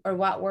who or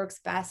what works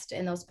best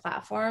in those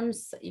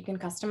platforms, you can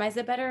customize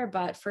it better.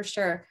 But for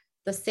sure,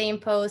 the same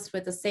post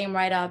with the same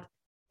write-up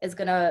is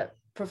going to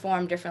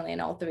perform differently in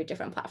all 3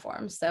 different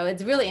platforms. So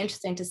it's really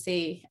interesting to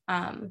see.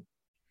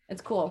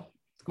 It's cool.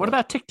 What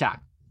about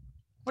TikTok?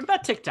 What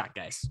about TikTok,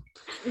 guys?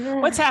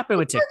 What's happened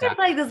with TikTok? It's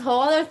like this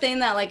whole other thing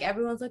that like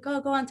everyone's like,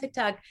 oh, go on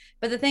TikTok.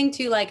 But the thing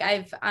too, like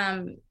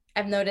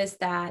I've noticed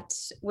that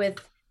with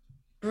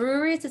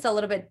breweries, it's a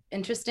little bit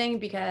interesting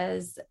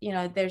because, you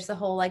know, there's the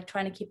whole like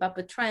trying to keep up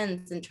with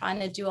trends and trying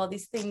to do all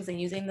these things and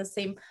using the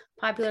same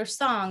popular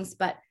songs.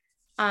 But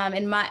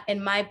in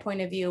my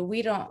point of view,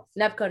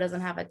 NEPCO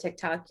doesn't have a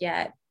TikTok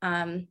yet.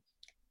 And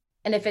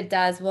if it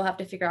does, we'll have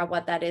to figure out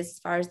what that is as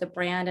far as the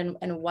brand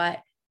and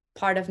what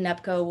part of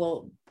NEPCO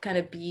will kind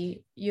of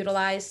be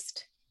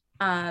utilized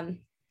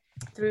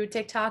through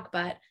TikTok.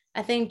 But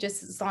I think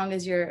just as long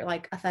as you're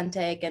like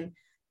authentic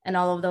and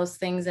all of those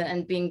things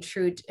and being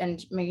true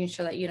and making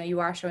sure that, you know, you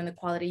are showing the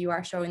quality, you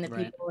are showing the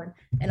people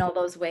and all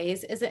those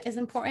ways is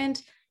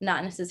important,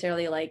 not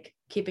necessarily like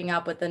keeping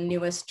up with the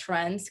newest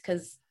trends,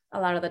 because a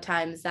lot of the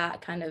times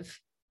that kind of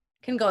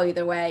can go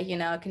either way, you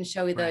know, it can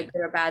show you the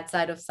good or bad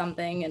side of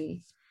something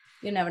and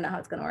you never know how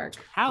it's going to work.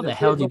 How the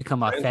hell do you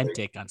become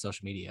authentic on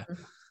social media?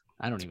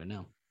 I don't even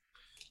know.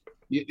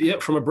 Yeah,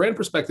 from a brand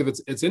perspective,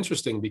 it's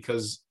interesting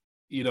because,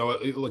 you know,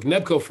 like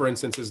NEPCO, for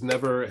instance, has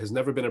never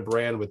been a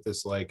brand with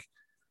this like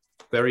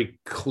very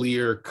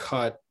clear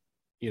cut,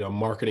 you know,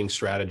 marketing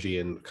strategy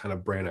and kind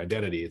of brand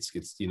identity.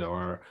 It's you know,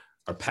 our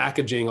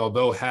packaging,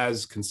 although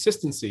has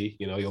consistency,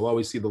 you know, you'll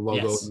always see the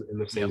logo in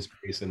the same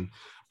space,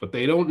 but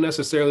they don't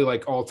necessarily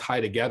like all tie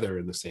together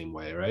in the same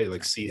way, right?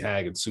 Like Sea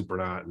Hag and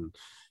Supernaut and,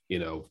 you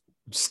know,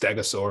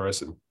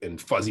 Stegosaurus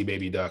and Fuzzy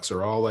Baby Ducks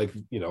are all like,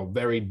 you know,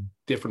 very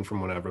different from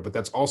whatever, but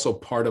that's also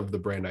part of the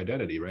brand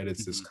identity, right?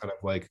 It's this kind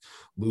of like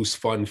loose,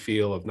 fun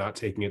feel of not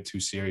taking it too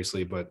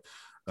seriously, but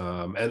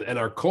and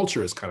our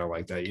culture is kind of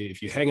like that.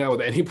 If you hang out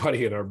with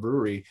anybody in our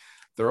brewery,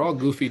 they're all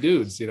goofy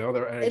dudes, you know,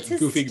 they're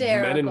goofy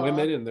men and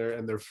women,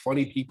 and they're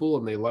funny people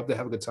and they love to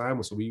have a good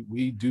time. So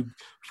we do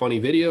funny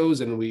videos,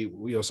 and we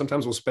you know,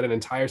 sometimes we'll spend an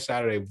entire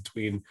Saturday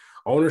between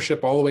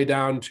ownership all the way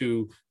down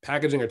to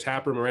packaging or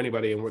taproom or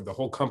anybody, and the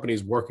whole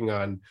company's working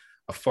on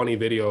a funny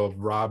video of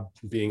Rob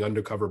being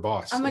undercover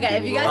boss. Oh my God,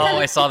 if you guys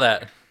I saw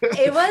that.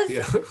 It was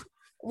yeah.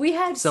 We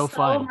had so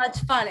fun. much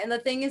fun. And the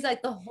thing is,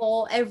 like,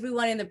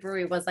 everyone in the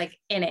brewery was like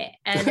in it.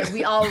 And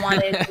we all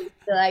wanted to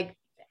like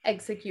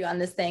execute on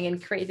this thing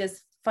and create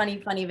this funny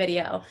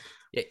video.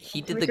 Yeah,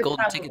 he did the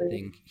golden ticket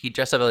thing. He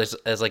dressed up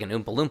as like an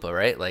Oompa Loompa,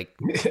 right? Like,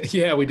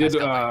 yeah, we did.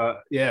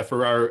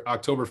 For our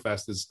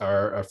Oktoberfest,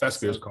 our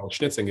fest beer is called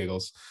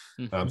Schnitzengiggles.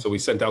 So we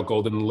sent out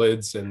golden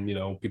lids, and you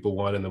know, people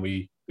won, and then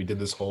we did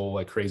this whole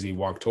like crazy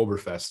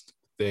Oktoberfest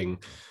thing,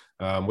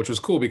 which was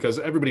cool because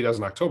everybody does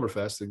an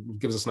Oktoberfest. It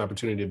gives us an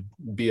opportunity to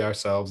be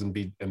ourselves and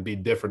be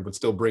different, but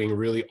still bringing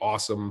really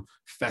awesome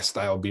fest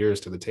style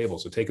beers to the table.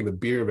 So taking the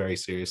beer very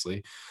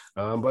seriously,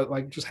 but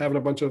like just having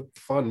a bunch of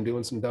fun,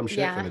 doing some dumb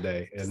shit for the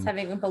day, and just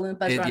having Oompa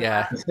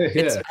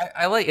Loompas.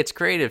 I like it's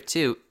creative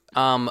too.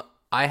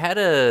 I had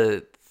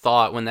a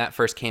thought when that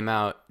first came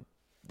out.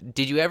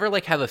 Did you ever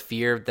like have a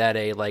fear that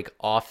a like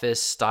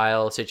office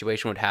style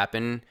situation would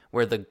happen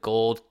where the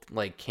gold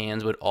like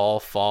cans would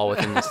all fall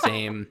within the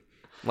same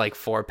like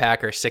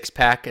 4-pack or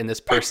 6-pack, and this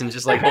person's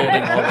just like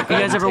holding all the you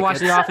guys ever watch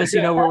The Office?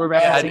 You know where we're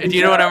referencing. Do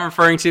you know what I'm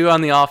referring to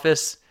on The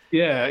Office?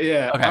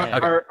 Yeah.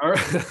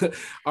 Okay.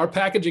 Our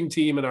packaging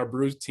team and our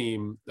brew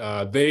team,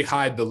 they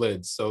hide the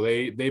lids, so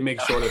they make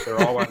sure that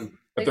they're all on.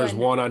 That there's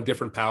one on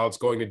different pallets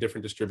going to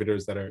different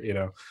distributors that are, you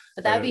know.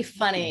 But that'd be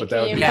funny.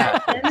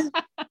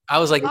 I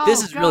was like,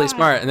 this is really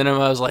smart, and then I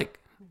was like,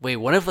 wait,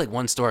 what if like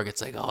one store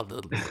gets like all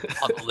the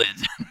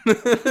lids?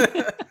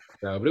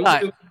 No,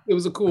 but it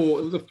was a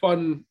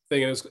fun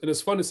thing, and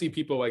it's fun to see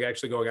people like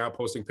actually going out,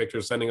 posting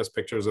pictures, sending us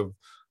pictures of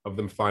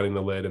them finding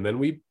the lid, and then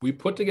we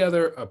put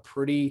together a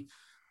pretty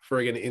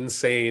friggin'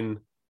 insane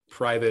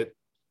private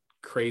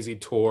crazy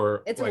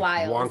tour. It's like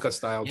wild. Wonka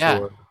style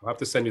tour. I'll have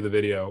to send you the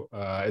video.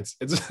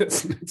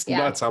 It's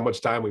nuts how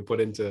much time we put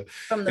into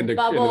the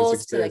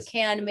bubbles to the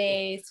canned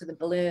mace to the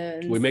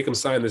balloons. We make them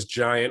sign this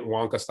giant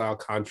Wonka style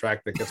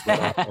contract that gets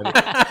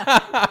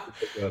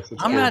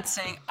I'm not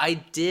saying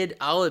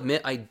I'll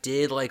admit I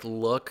did like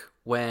look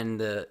when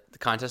the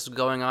contest was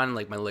going on in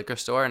like my liquor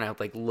store, and I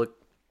would like look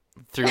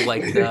through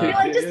like You're the.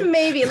 like, just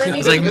maybe. Let I me.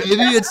 was like, maybe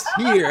it's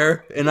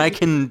here, and I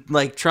can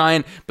like try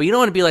and. But you don't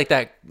want to be like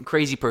that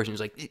crazy person who's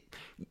like,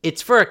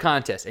 it's for a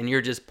contest, and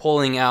you're just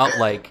pulling out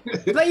like.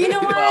 But you know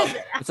what?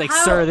 It's like,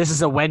 How- sir, this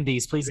is a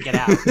Wendy's. Please get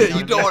out.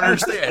 You don't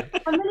understand.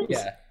 how many-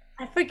 Yeah.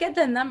 I forget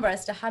the number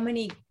as to how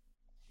many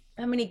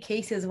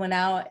cases went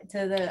out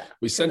to the.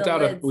 We to sent the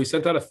out lids.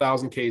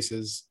 1,000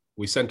 cases.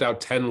 We sent out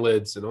 10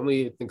 lids, and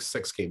only I think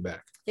 6 came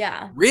back.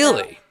 Yeah.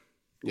 Really?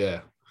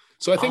 Yeah.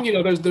 So I think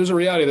there's a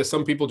reality that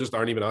some people just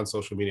aren't even on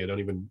social media, don't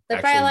even They're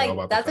actually probably know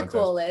like, about that's the a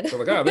contest. cool lid. So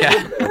like,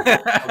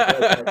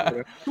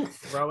 Yeah.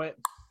 Throw it.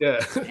 yeah.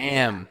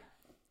 Damn.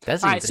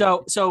 That's All right,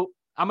 insane. so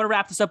I'm gonna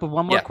wrap this up with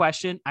one more Yeah.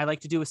 question. I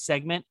like to do a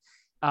segment.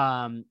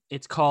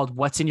 It's called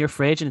 "What's in Your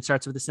Fridge," and it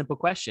starts with a simple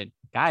question.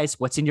 Guys,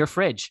 what's in your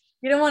fridge?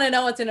 You don't want to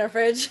know what's in our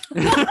fridge.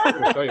 Do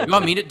you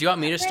want me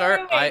to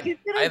start? He's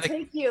gonna I have a,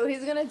 take you.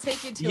 He's gonna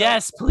take you to.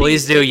 Yes,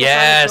 Please do, take us on the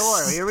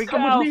yes. tour. Here we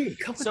Come go. with me.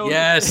 Come with So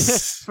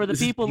Yes. for the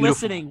This is people beautiful.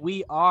 listening,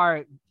 we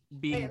are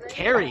being Wait,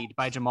 carried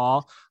by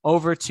Jamal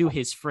over to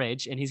his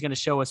fridge, and he's going to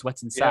show us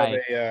what's inside.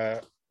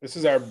 This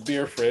is our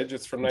beer fridge.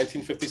 It's from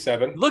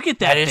 1957. Look at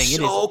that, that thing. is It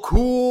so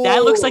cool.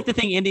 That looks like the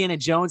thing Indiana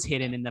Jones hid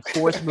in the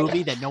 4th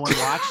movie that no one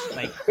watched.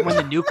 Like when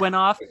the nuke went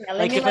off. Yeah, let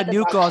Like me if a let the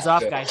nuke dog goes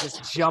out. off, guys,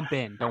 just jump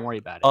in. Don't worry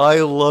about it.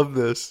 I love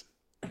this.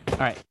 All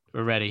right,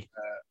 we're ready.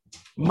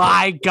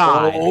 My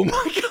God. Oh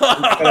my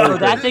god. So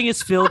that thing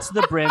is filled to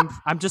the brim.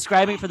 I'm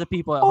describing for the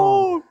people at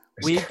home.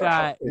 We've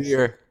got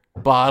Beer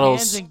cans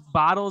bottles. and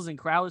bottles and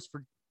crowlers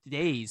for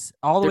days,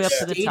 all the way up There's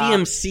to the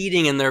stadium top.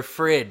 seating in their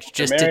fridge.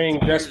 Just Marrying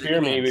to Just Beer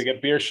Me, we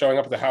get beer showing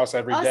up at the house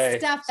every Oh, day.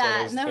 stop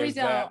that. No, we there's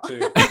that, don't.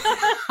 too.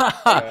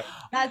 Yeah.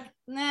 That's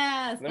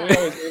nah. It's And not.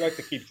 then we like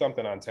to keep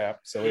something on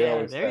tap. So we Yeah,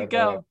 always there you have,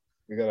 go.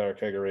 we got our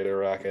kegerator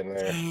rocking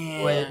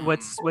there.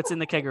 What's in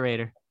the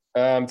kegerator?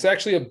 It's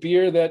actually a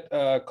beer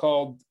that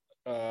called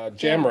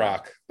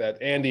Jamrock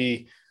that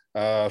Andy,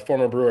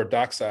 former brewer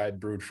Dockside,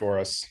 brewed for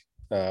us.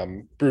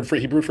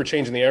 He brewed for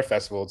Change in the Air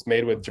Festival. It's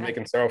made with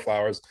Jamaican sorrel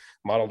flowers,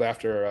 modeled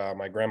after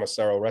my grandma's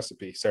sorrel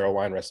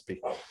wine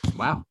recipe.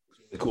 Wow.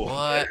 Really cool.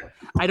 What?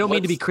 I don't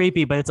mean to be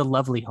creepy, but it's a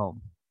lovely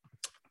home.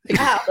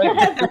 Ow.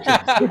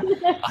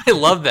 I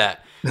love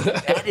that.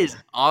 That is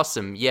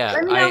awesome. Yeah.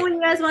 Let me know when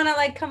you guys want to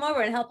like come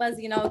over and help us,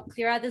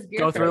 clear out this beer.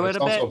 Go for through us.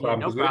 it a bit. Yeah,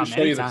 no We problem,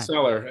 show you the anytime.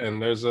 cellar, and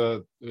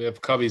we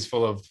have cubbies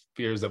full of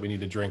beers that we need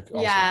to drink.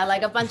 Also. Yeah,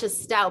 like a bunch of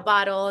stout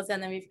bottles,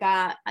 and then we've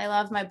got. I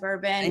love my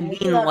bourbon. I We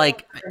mean, love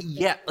like, bourbon.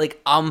 yeah, like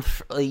I'm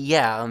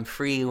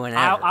free whenever.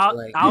 I'll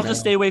like, I'll you just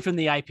know. stay away from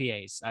the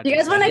IPAs. You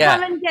guys want to Yeah.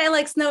 come and get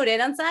like snowed in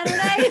on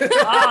Saturday?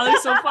 Oh,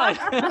 that's so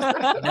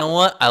fun. You know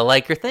what? I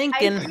like your I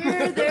thinking.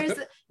 hear there's,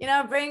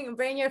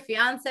 bring your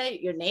fiance,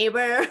 your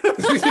neighbor.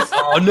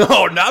 Oh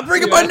no, not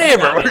bringing my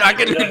neighbor. We're not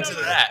getting into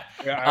that.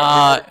 Yeah,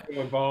 I'm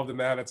involved in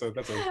that. That's a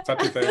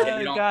touchy thing.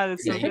 Oh, God,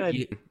 it's so Yeah,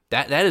 good.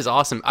 that is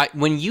awesome.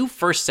 When you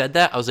first said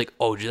that, I was like,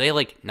 oh, do they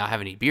like not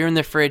have any beer in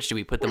their fridge? Do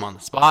we put them on the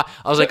spot?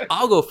 I was like,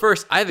 I'll go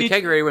first. I have a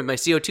kegerator with my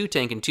CO2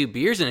 tank and 2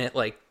 beers in it.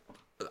 Like,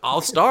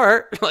 I'll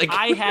start. Like,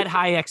 I had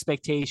high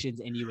expectations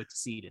and you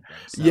exceeded them.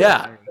 So Yeah.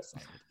 I'm very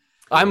excited.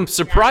 I'm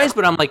surprised,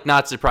 but I'm like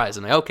not surprised.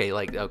 I'm like, okay,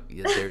 like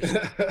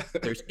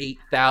there's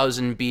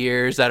 8,000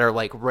 beers that are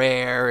like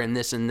rare and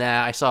this and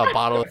that. I saw a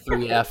bottle of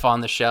 3F on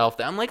the shelf.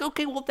 I'm like,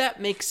 okay, well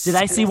that makes. Did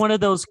I see one of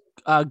those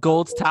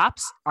gold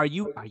tops? Are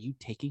you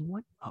taking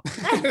one? Oh.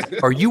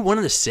 Are you one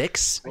of the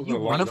 6? you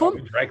one of them?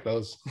 We drank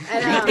those.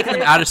 I You take them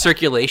know. out of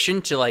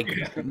circulation to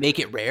like make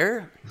it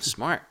rare.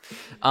 Smart.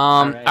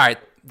 All right,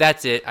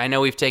 that's it. I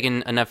know we've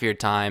taken enough of your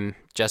time,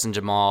 Jess and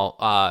Jamal.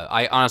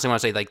 I honestly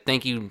want to say like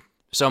thank you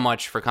so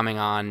much for coming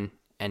on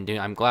and doing.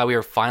 I'm glad we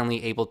were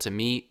finally able to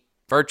meet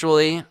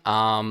virtually.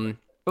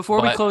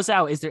 Before we But- close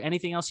out, is there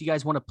anything else you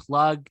guys want to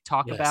plug,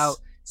 talk Yes. about,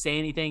 say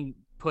anything,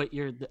 put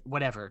your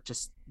whatever?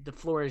 Just the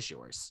floor is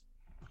yours.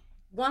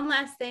 One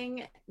last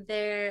thing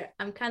there,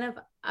 I'm kind of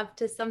up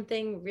to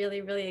something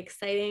really, really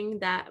exciting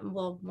that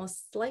will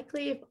most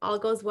likely, if all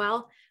goes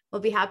well,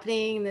 will be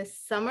happening this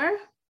summer.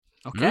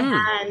 Okay.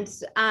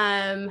 Mm.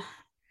 And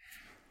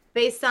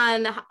based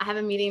on, I have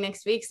a meeting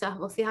next week, so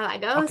we'll see how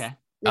that goes. Okay.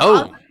 If Oh.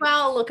 all goes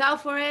well, look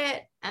out for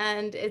it,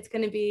 and it's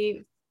going to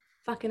be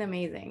fucking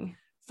amazing.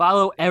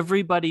 Follow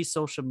everybody's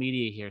social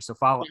media here. So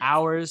follow Yes.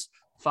 ours,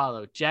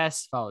 follow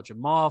Jess, follow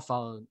Jamal,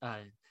 follow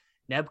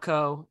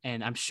Nebco,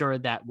 and I'm sure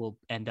that will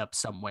end up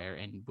somewhere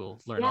and we'll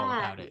learn all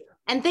about it.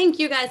 And thank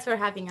you guys for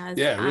having us.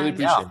 Yeah, really Um,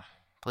 appreciate it.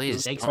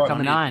 Please. Thanks don't for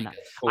coming need- on.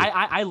 Cool.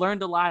 I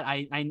learned a lot.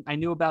 I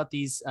knew about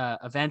these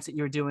events that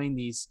you were doing,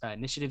 these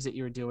initiatives that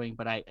you were doing,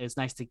 but it's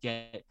nice to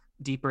get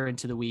deeper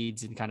into the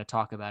weeds and kind of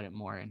talk about it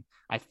more. And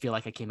I feel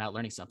like I came out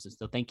learning something.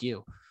 So thank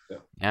you.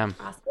 Yeah.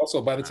 awesome.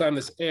 Also, by the time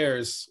this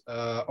airs,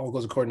 all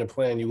goes according to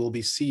plan. You will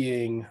be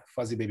seeing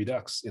Fuzzy Baby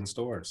Ducks in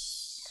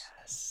stores.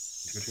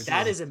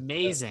 That is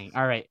amazing.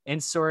 All right.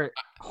 Insert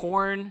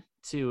horn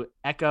to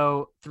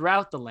echo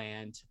throughout the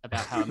land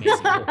about how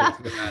amazing. All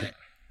Hit it.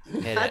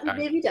 Fuzzy All right.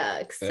 baby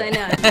ducks. Yeah. I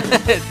know.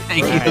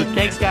 Thank you. right.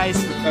 Thanks, guys.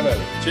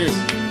 Cheers.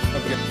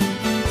 Have a good-